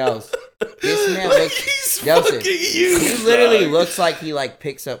 Dels. This man like looks. he's Delson, fucking huge. he literally dog. looks like he like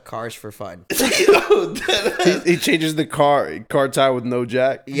picks up cars for fun. Yo, that He changes the car tire with no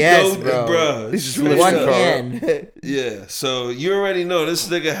jack. Yes, no, bro. bruh. He's just Straight One up. car. hand. Yeah, so you already know this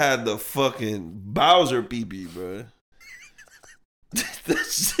nigga had the fucking Bowser BB, bro. That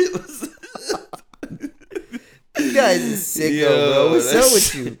shit was. You guys is sicko, Yo, bro. What's up that's-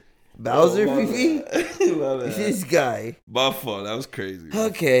 with you? Bowser Oh, my Fifi? bad. My bad. This guy. My fault. That was crazy. bro.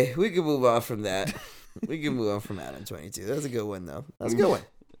 Okay, we can move on from that. We can move on from Adam 22. That's a good one, though. That's a good one.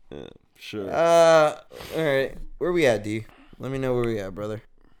 Yeah, sure. All right. Where we at, D? Let me know where we at, brother.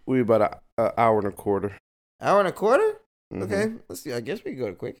 We about an hour and a quarter. Hour and a quarter? Mhm. Okay. Let's see. I guess we can go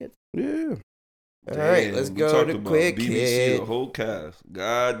to quick hits. Yeah. All right, Damn, let's we go talked to about quick BBC, hit. the whole cast.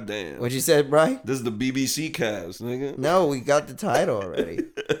 God damn. What you said, Bri? This is the BBC cast, nigga. No, we got the title already.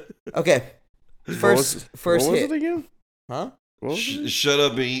 Okay. What First was hit. it again? Huh? What was it? Shut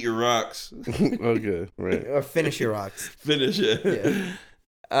up and eat your rocks. Okay, right. Or finish your rocks. Finish it.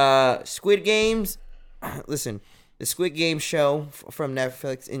 Squid Games. Listen, the Squid Game show from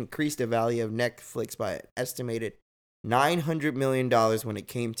Netflix increased the value of Netflix by an estimated $900 million when it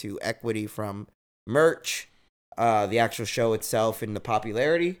came to equity from merch, the actual show itself, and the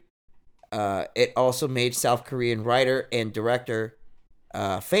popularity. It also made South Korean writer and director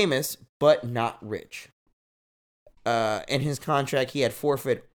famous, but not rich. In his contract, he had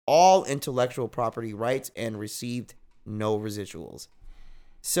forfeit all intellectual property rights and received no residuals.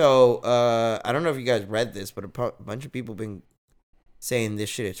 So, I don't know if you guys read this, but a bunch of people been saying this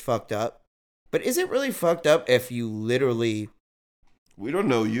shit is fucked up. But is it really fucked up if you literally... We don't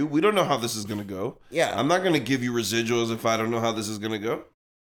know you. We don't know how this is going to go. Yeah. I'm not going to give you residuals if I don't know how this is going to go.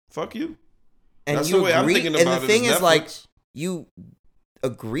 Fuck you. And That's you the way I'm agree- thinking and about the it. thing as is, like, Netflix. you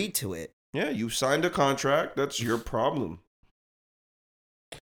agreed to it. Yeah, you signed a contract. That's your problem.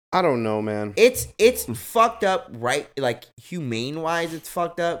 I don't know, man. It's fucked up, right? Like, humane-wise, it's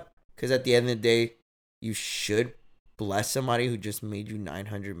fucked up. Because at the end of the day, you should bless somebody who just made you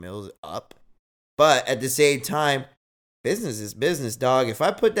 900 mils up. But at the same time, business is business, dog. If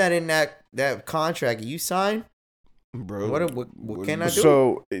I put that in that contract you sign, Bro. what can I do?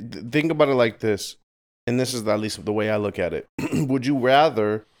 So think about it like this, and this is at least the way I look at it. Would you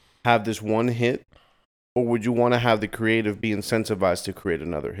rather have this one hit, or would you want to have the creative be incentivized to create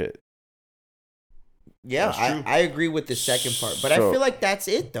another hit? Yeah, That's true. I agree with the second part. But I So- feel like that's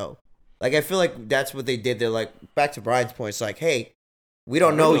it, though. Like, I feel like that's what they did. They're like, back to Brian's point, it's like, hey, we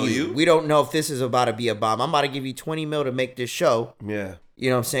don't know you. We don't know if this is about to be a bomb. I'm about to give you 20 mil to make this show. Yeah. You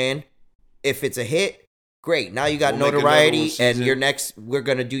know what I'm saying? If it's a hit, great. Now you got We'll make another notoriety, one and season. we're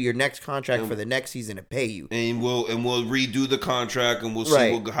gonna do your next contract And- for the next season to pay you. And we'll redo the contract and we'll see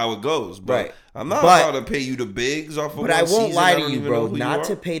Right. how it goes. But Right. I'm not But- about to pay you the bigs off of But one I won't season. lie to don't you, even bro. know who you Not are.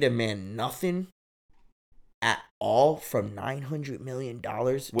 to pay the man nothing at all from $900 million. Wait,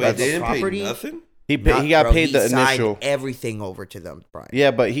 worth they of didn't property. pay nothing? He got Bro, paid he the signed initial. everything over to them, Brian.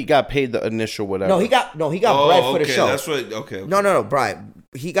 Yeah, but he got paid the initial whatever. No, he got bread for the show. That's what. Okay. No, Brian.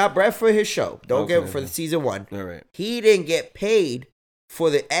 He got bread for his show. Don't Okay. get for the season 1. All right. He didn't get paid for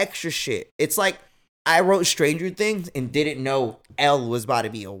the extra shit. It's like I wrote Stranger Things and didn't know Elle was about to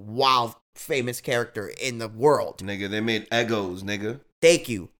be a wild, famous character in the world. Nigga, they made Egos, nigga. Thank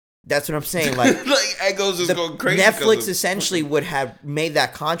you. That's what I'm saying. Like, like Egos is going crazy. Netflix essentially would have made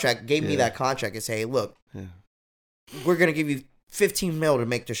that contract, gave me that contract, and say, "Hey, look, we're gonna give you 15 mil to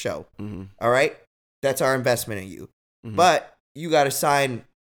make the show. Mm-hmm. All right, that's our investment in you. Mhm. But you got to sign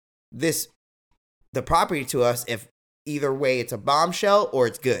the property to us. If either way, it's a bombshell or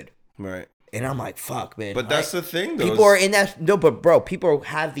it's good." Right. And I'm like, "Fuck, man." But that's the thing, though. People are in that. No, but bro, people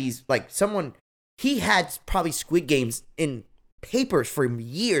have these like someone. He had probably Squid Games in papers for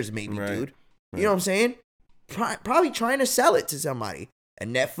years, maybe, Right. dude. You know what I'm saying? Probably trying to sell it to somebody.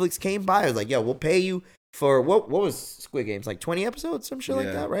 And Netflix came by. I was like, "Yo, we'll pay you for what was Squid Games? Like 20 episodes, some shit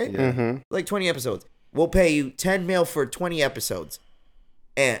like that, right? Yeah. Mm-hmm. Like 20 episodes. We'll pay you 10 mil for 20 episodes,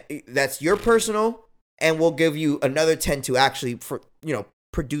 and that's your personal. And we'll give you another 10 to actually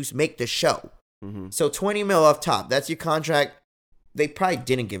make the show. Mm-hmm. So 20 mil off top. That's your contract. They probably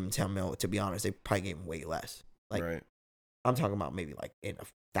didn't give him 10 mil, to be honest. They probably gave him way less. Like, right. I'm talking about maybe like in the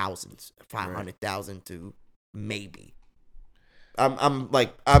thousands, 500,000 to maybe. I'm just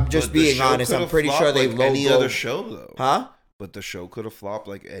But the being show honest. I'm could've pretty sure flopped they like low any other show though. Huh? But the show could have flopped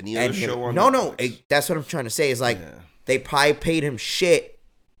like any other And show on no, Netflix. that's what I'm trying to say. Is like Yeah. they probably paid him shit,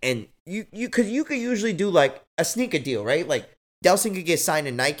 and you could usually do like a sneaker deal, right? Like Delson could get signed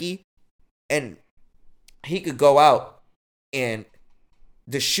to Nike, and he could go out and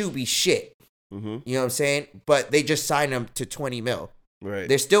the shoe be shit. Mm-hmm. You know what I'm saying? But they just signed him to 20 mil. Right.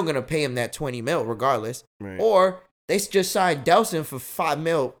 They're still gonna pay him that 20 mil regardless. Right. Or they just signed Delson for 5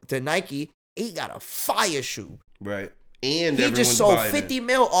 mil to Nike. He got a fire shoe. Right. And He just everyone's sold buying 50 it.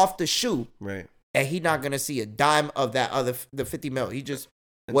 mil off the shoe. Right. And he not gonna see a dime of that the 50 mil. He just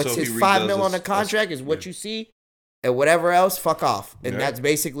And what's so his he 5 redoes mil on the his- contract is what yeah. you see, and whatever else, fuck off. And Yeah. that's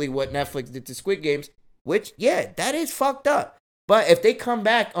basically what Netflix did to Squid Games. Which, yeah, that is fucked up. But if they come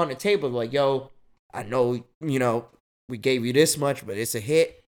back on the table like, yo, I know, we gave you this much, but it's a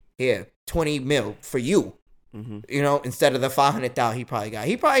hit. Here, 20 mil for you. Mm-hmm. Instead of the 500,000 he probably got.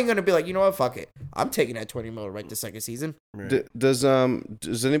 He probably gonna be like, you know what, fuck it. I'm taking that 20 mil to write the second season. Right. Does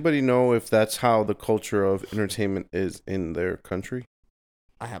anybody know if that's how the culture of entertainment is in their country?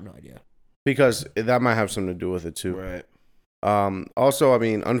 I have no idea. Because that might have something to do with it too. Right. Also, I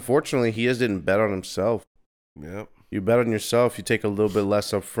mean, unfortunately, he just didn't bet on himself. Yep. You bet on yourself, you take a little bit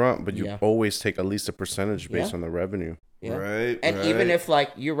less up front, but you Yeah. always take at least a percentage based Yeah. on the revenue. Yeah. Right. And right. even if,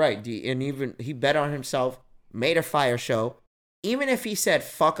 like, you're right, D, and even he bet on himself, made a fire show, even if he said,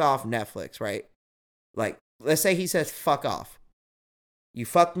 fuck off Netflix, right? Like, let's say he says, fuck off. You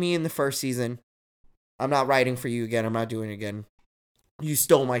fucked me in the first season. I'm not writing for you again. I'm not doing it again. You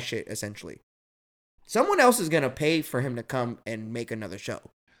stole my shit, essentially. Someone else is going to pay for him to come and make another show.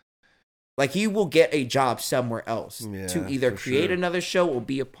 Like, he will get a job somewhere else Yeah, to either for create sure. another show or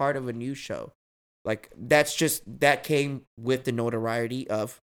be a part of a new show. Like, that came with the notoriety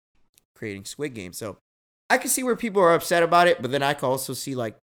of creating Squid Game. So I can see where people are upset about it, but then I can also see,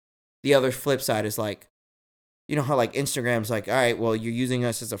 like, the other flip side is, like, you know how, like, Instagram's like, all right, well, you're using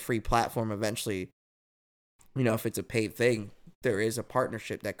us as a free platform eventually. If it's a paid thing, there is a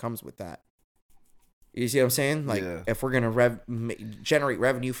partnership that comes with that. You see what I'm saying? Like, Yeah. if we're going to generate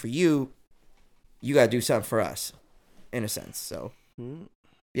revenue for you, you got to do something for us, in a sense. So,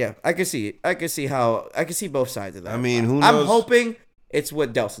 yeah, I can see it. I can see both sides of that. I mean, who I'm knows? hoping it's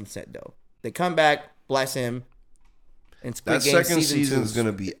what Delson said, though. They come back, bless him, and Squid That Game second season is 2.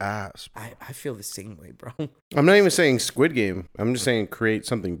 gonna be ass. I feel the same way, bro. I'm not even saying Squid Game. I'm just saying create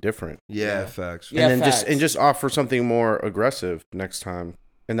something different. Yeah, facts. Yeah, and then facts. just offer something more aggressive next time.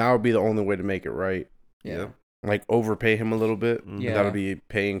 And that would be the only way to make it right. Yeah. Yep. Like overpay him a little bit. Yeah. That would be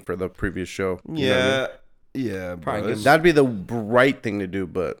paying for the previous show. You know what I mean? Yeah, Probably bro. give It's- That'd be the right thing to do,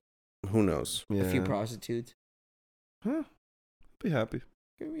 but who knows? yeah. A few prostitutes. Huh. Be happy.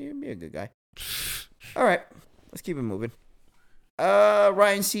 Be a good guy. All right, let's keep it moving.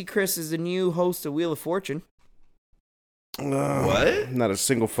 Ryan Seacrest is the new host of Wheel of Fortune. What? Not a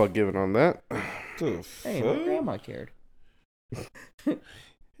single fuck given on that. The Hey, my fuck? grandma cared.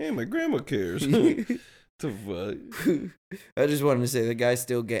 Hey, my grandma cares. The fuck? I just wanted to say the guy's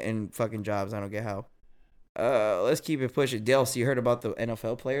still getting fucking jobs. I don't get how. Let's keep it pushing. Dale, so you heard about the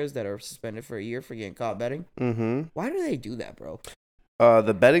NFL players that are suspended for a year for getting caught betting? Mm-hmm. Why do they do that, bro?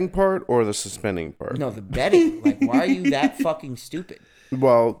 The betting part or the suspending part? No, the betting. Like, why are you that fucking stupid?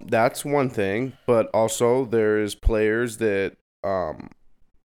 Well, that's one thing, but also there's players that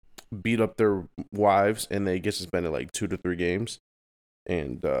beat up their wives and they get suspended like 2 to 3 games,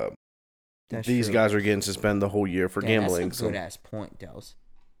 and That's these true. guys are getting suspended the whole year for gambling. That's a good ass point, Dels.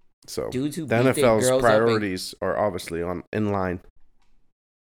 So Dudes who the beat their NFL's girls priorities are obviously in line.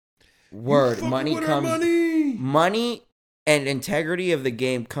 Word, money with our comes. Money and integrity of the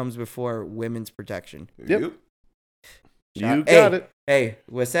game comes before women's protection. Yep. You Hey, got it. Hey,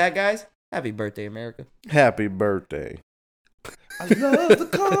 what's that, guys? Happy birthday, America. Happy birthday. I love the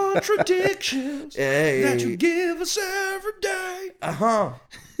contradictions Hey. that you give us every day.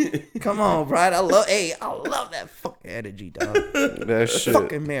 Come on, Brian. I love that fucking energy, dog. That shit.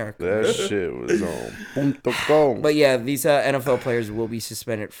 Fucking America. That shit was on. Punto com. But yeah, these NFL players will be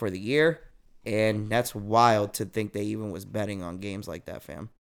suspended for the year, and that's wild to think they even was betting on games like that, fam.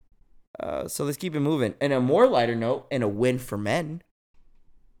 So let's keep it moving. And a more lighter note, and a win for men.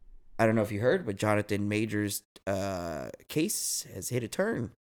 I don't know if you heard, but Jonathan Majors' case has hit a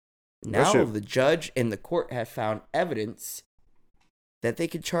turn. Now shit. the judge and the court have found evidence that they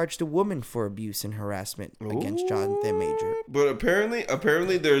could charge the woman for abuse and harassment against Jonathan Major. But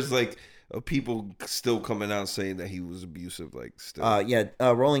apparently, there's like people still coming out saying that he was abusive. Like still,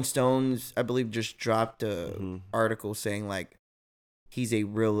 Rolling Stones, I believe, just dropped a article saying like he's a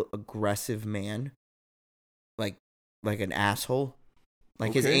real aggressive man, like an asshole.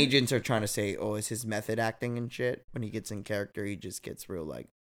 Like his Okay. agents are trying to say, oh, it's his method acting and shit. When he gets in character, he just gets real like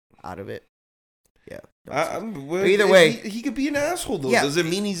out of it. Yeah. well, either way- he could be an asshole though. Yeah. Does it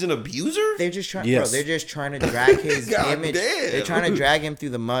mean he's an abuser? They're just trying. Yes. Bro, they're just trying to drag his God image. damn. They're trying to drag him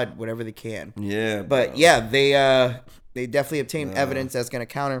through the mud, whatever they can. Yeah, But bro. yeah, they definitely obtained evidence that's going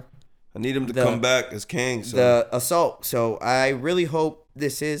to counter I need him to the- come back as king. So. the assault. So I really hope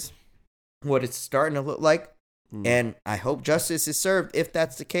this is what it's starting to look like, and I hope justice is served if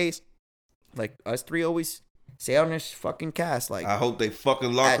that's the case. Like us three always say on this fucking cast, like I hope they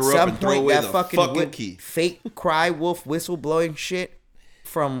fucking lock at her up some and throw point away that the fucking fucking key. fake cry wolf whistle blowing shit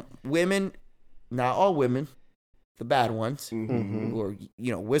from women, not all women, the bad ones, or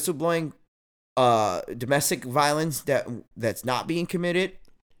whistleblowing domestic violence that's not being committed,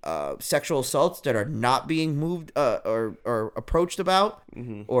 sexual assaults that are not being moved or approached about,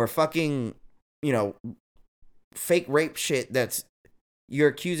 or fucking fake rape shit that's you're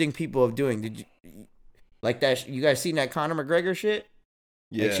accusing people of doing. Did you like that? You guys seen that Conor McGregor shit?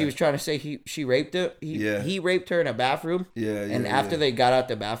 Yeah, Like she was trying to say she raped her. He raped her in a bathroom. yeah, And after they got out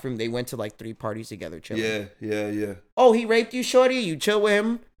the bathroom, they went to like 3 parties together chilling. yeah. Oh, he raped you, shorty? You chill with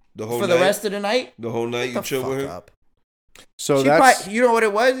him The whole for night, the rest of the night? the whole night you Shut the chill with fuck him. up. So She that's probably, you know what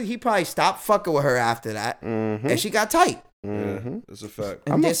it was? He probably stopped fucking with her after that, and she got tight. Yeah, that's a fact.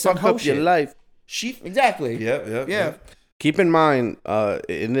 And I'm gonna did some fuck hoe up your shit. life. She, Exactly. yeah. Keep in mind,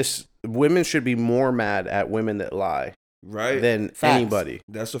 in this, women should be more mad at women that lie Right. than Facts. anybody.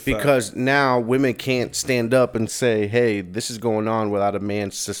 That's a fact. Because now women can't stand up and say, hey, this is going on without a man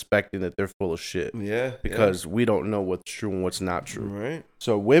suspecting that they're full of shit. yeah, Because we don't know what's true and what's not true. right.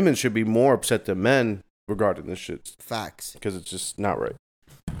 So women should be more upset than men regarding this shit. Facts. Because it's just not right.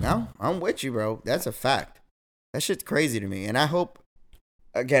 No, I'm with you, bro. That's a fact. That shit's crazy to me. And I hope,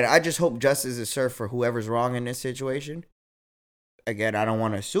 again, I just hope justice is served for whoever's wrong in this situation. Again, I don't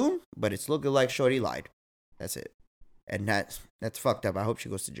want to assume, but it's looking like Shorty lied. That's it. And that's fucked up. I hope she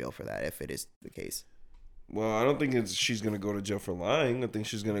goes to jail for that if it is the case. Well, I don't think she's gonna go to jail for lying. I think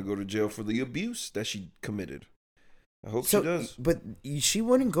she's gonna go to jail for the abuse that she committed. I hope she does. But she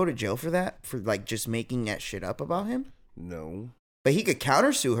wouldn't go to jail for that, for like just making that shit up about him? No. But he could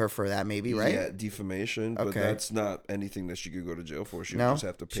countersue her for that, maybe, right? Yeah, defamation. But Okay. that's not anything that she could go to jail for. She would No? just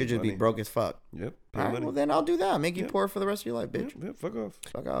have to pay She'd just money. be broke as fuck. Yep. Pay All right, money. well, then I'll do that. Make you Yeah. poor for the rest of your life, bitch. Yeah, fuck off.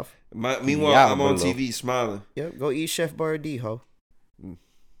 Fuck off. Meanwhile, Yeah, I'm on bro. TV smiling. Yep, go eat Chef Boyardee, ho.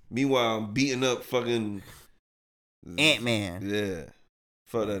 Meanwhile, I'm beating up fucking Ant-Man. Yeah.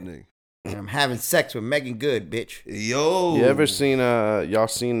 Fuck that nigga. And I'm having sex with Megan Good, bitch. Yo. You ever seen, y'all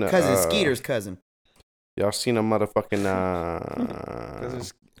seen... Cousin Skeeter's cousin. Y'all seen a motherfucking,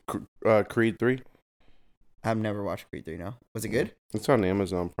 Creed 3? I've never watched Creed 3, no. Was it good? It's on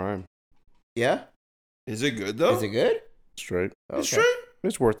Amazon Prime. Yeah? Is it good though? Is it good? Straight. It's straight.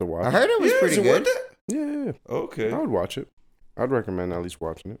 It's worth a watch. I heard it was Yeah, pretty is it good. worth it? Yeah. Okay. I would watch it. I'd recommend at least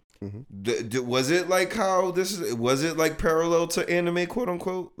watching it. Was it like how this is? Was it like parallel to anime, quote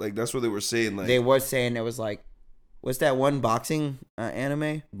unquote? Like that's what they were saying. Like They were saying it was like, what's that one boxing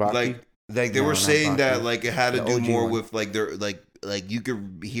anime? Baki? like they No, were not saying that Baki. like it had to The do OG more one. with like their like like you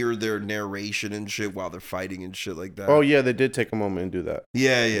could hear their narration and shit while they're fighting and shit like that. Oh yeah, they did take a moment and do that.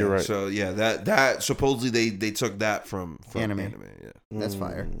 Yeah. You're right. So yeah, that supposedly they took that from Anime. Yeah. That's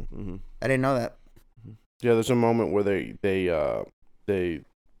fire. Mm-hmm. I didn't know that. Yeah, there's a moment where they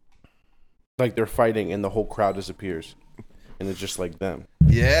like they're fighting and the whole crowd disappears, and it's just like them.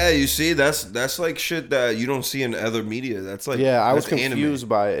 Yeah, you see, that's like shit that you don't see in other media. That's like Yeah, I was that's confused anime.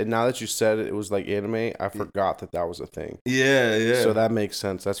 by it, and now that you said it, it was like anime. I forgot that was a thing. Yeah. So that makes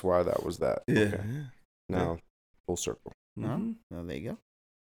sense. That's why that was that. yeah. Okay. Now, full circle. Mhm. Oh, there you go.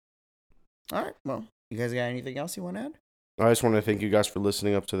 All right. Well, you guys got anything else you want to add? I just want to thank you guys for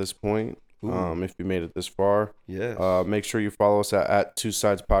listening up to this point. Ooh. If you made it this far, Yeah. make sure you follow us at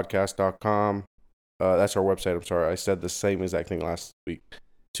twosidespodcast.com. That's our website. I'm sorry. I said the same exact thing last week.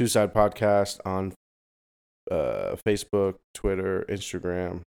 Two Side Podcast on Facebook, Twitter,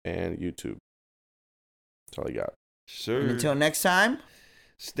 Instagram, and YouTube. That's all I got. Sure. And until next time.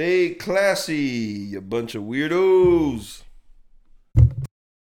 Stay classy, you bunch of weirdos.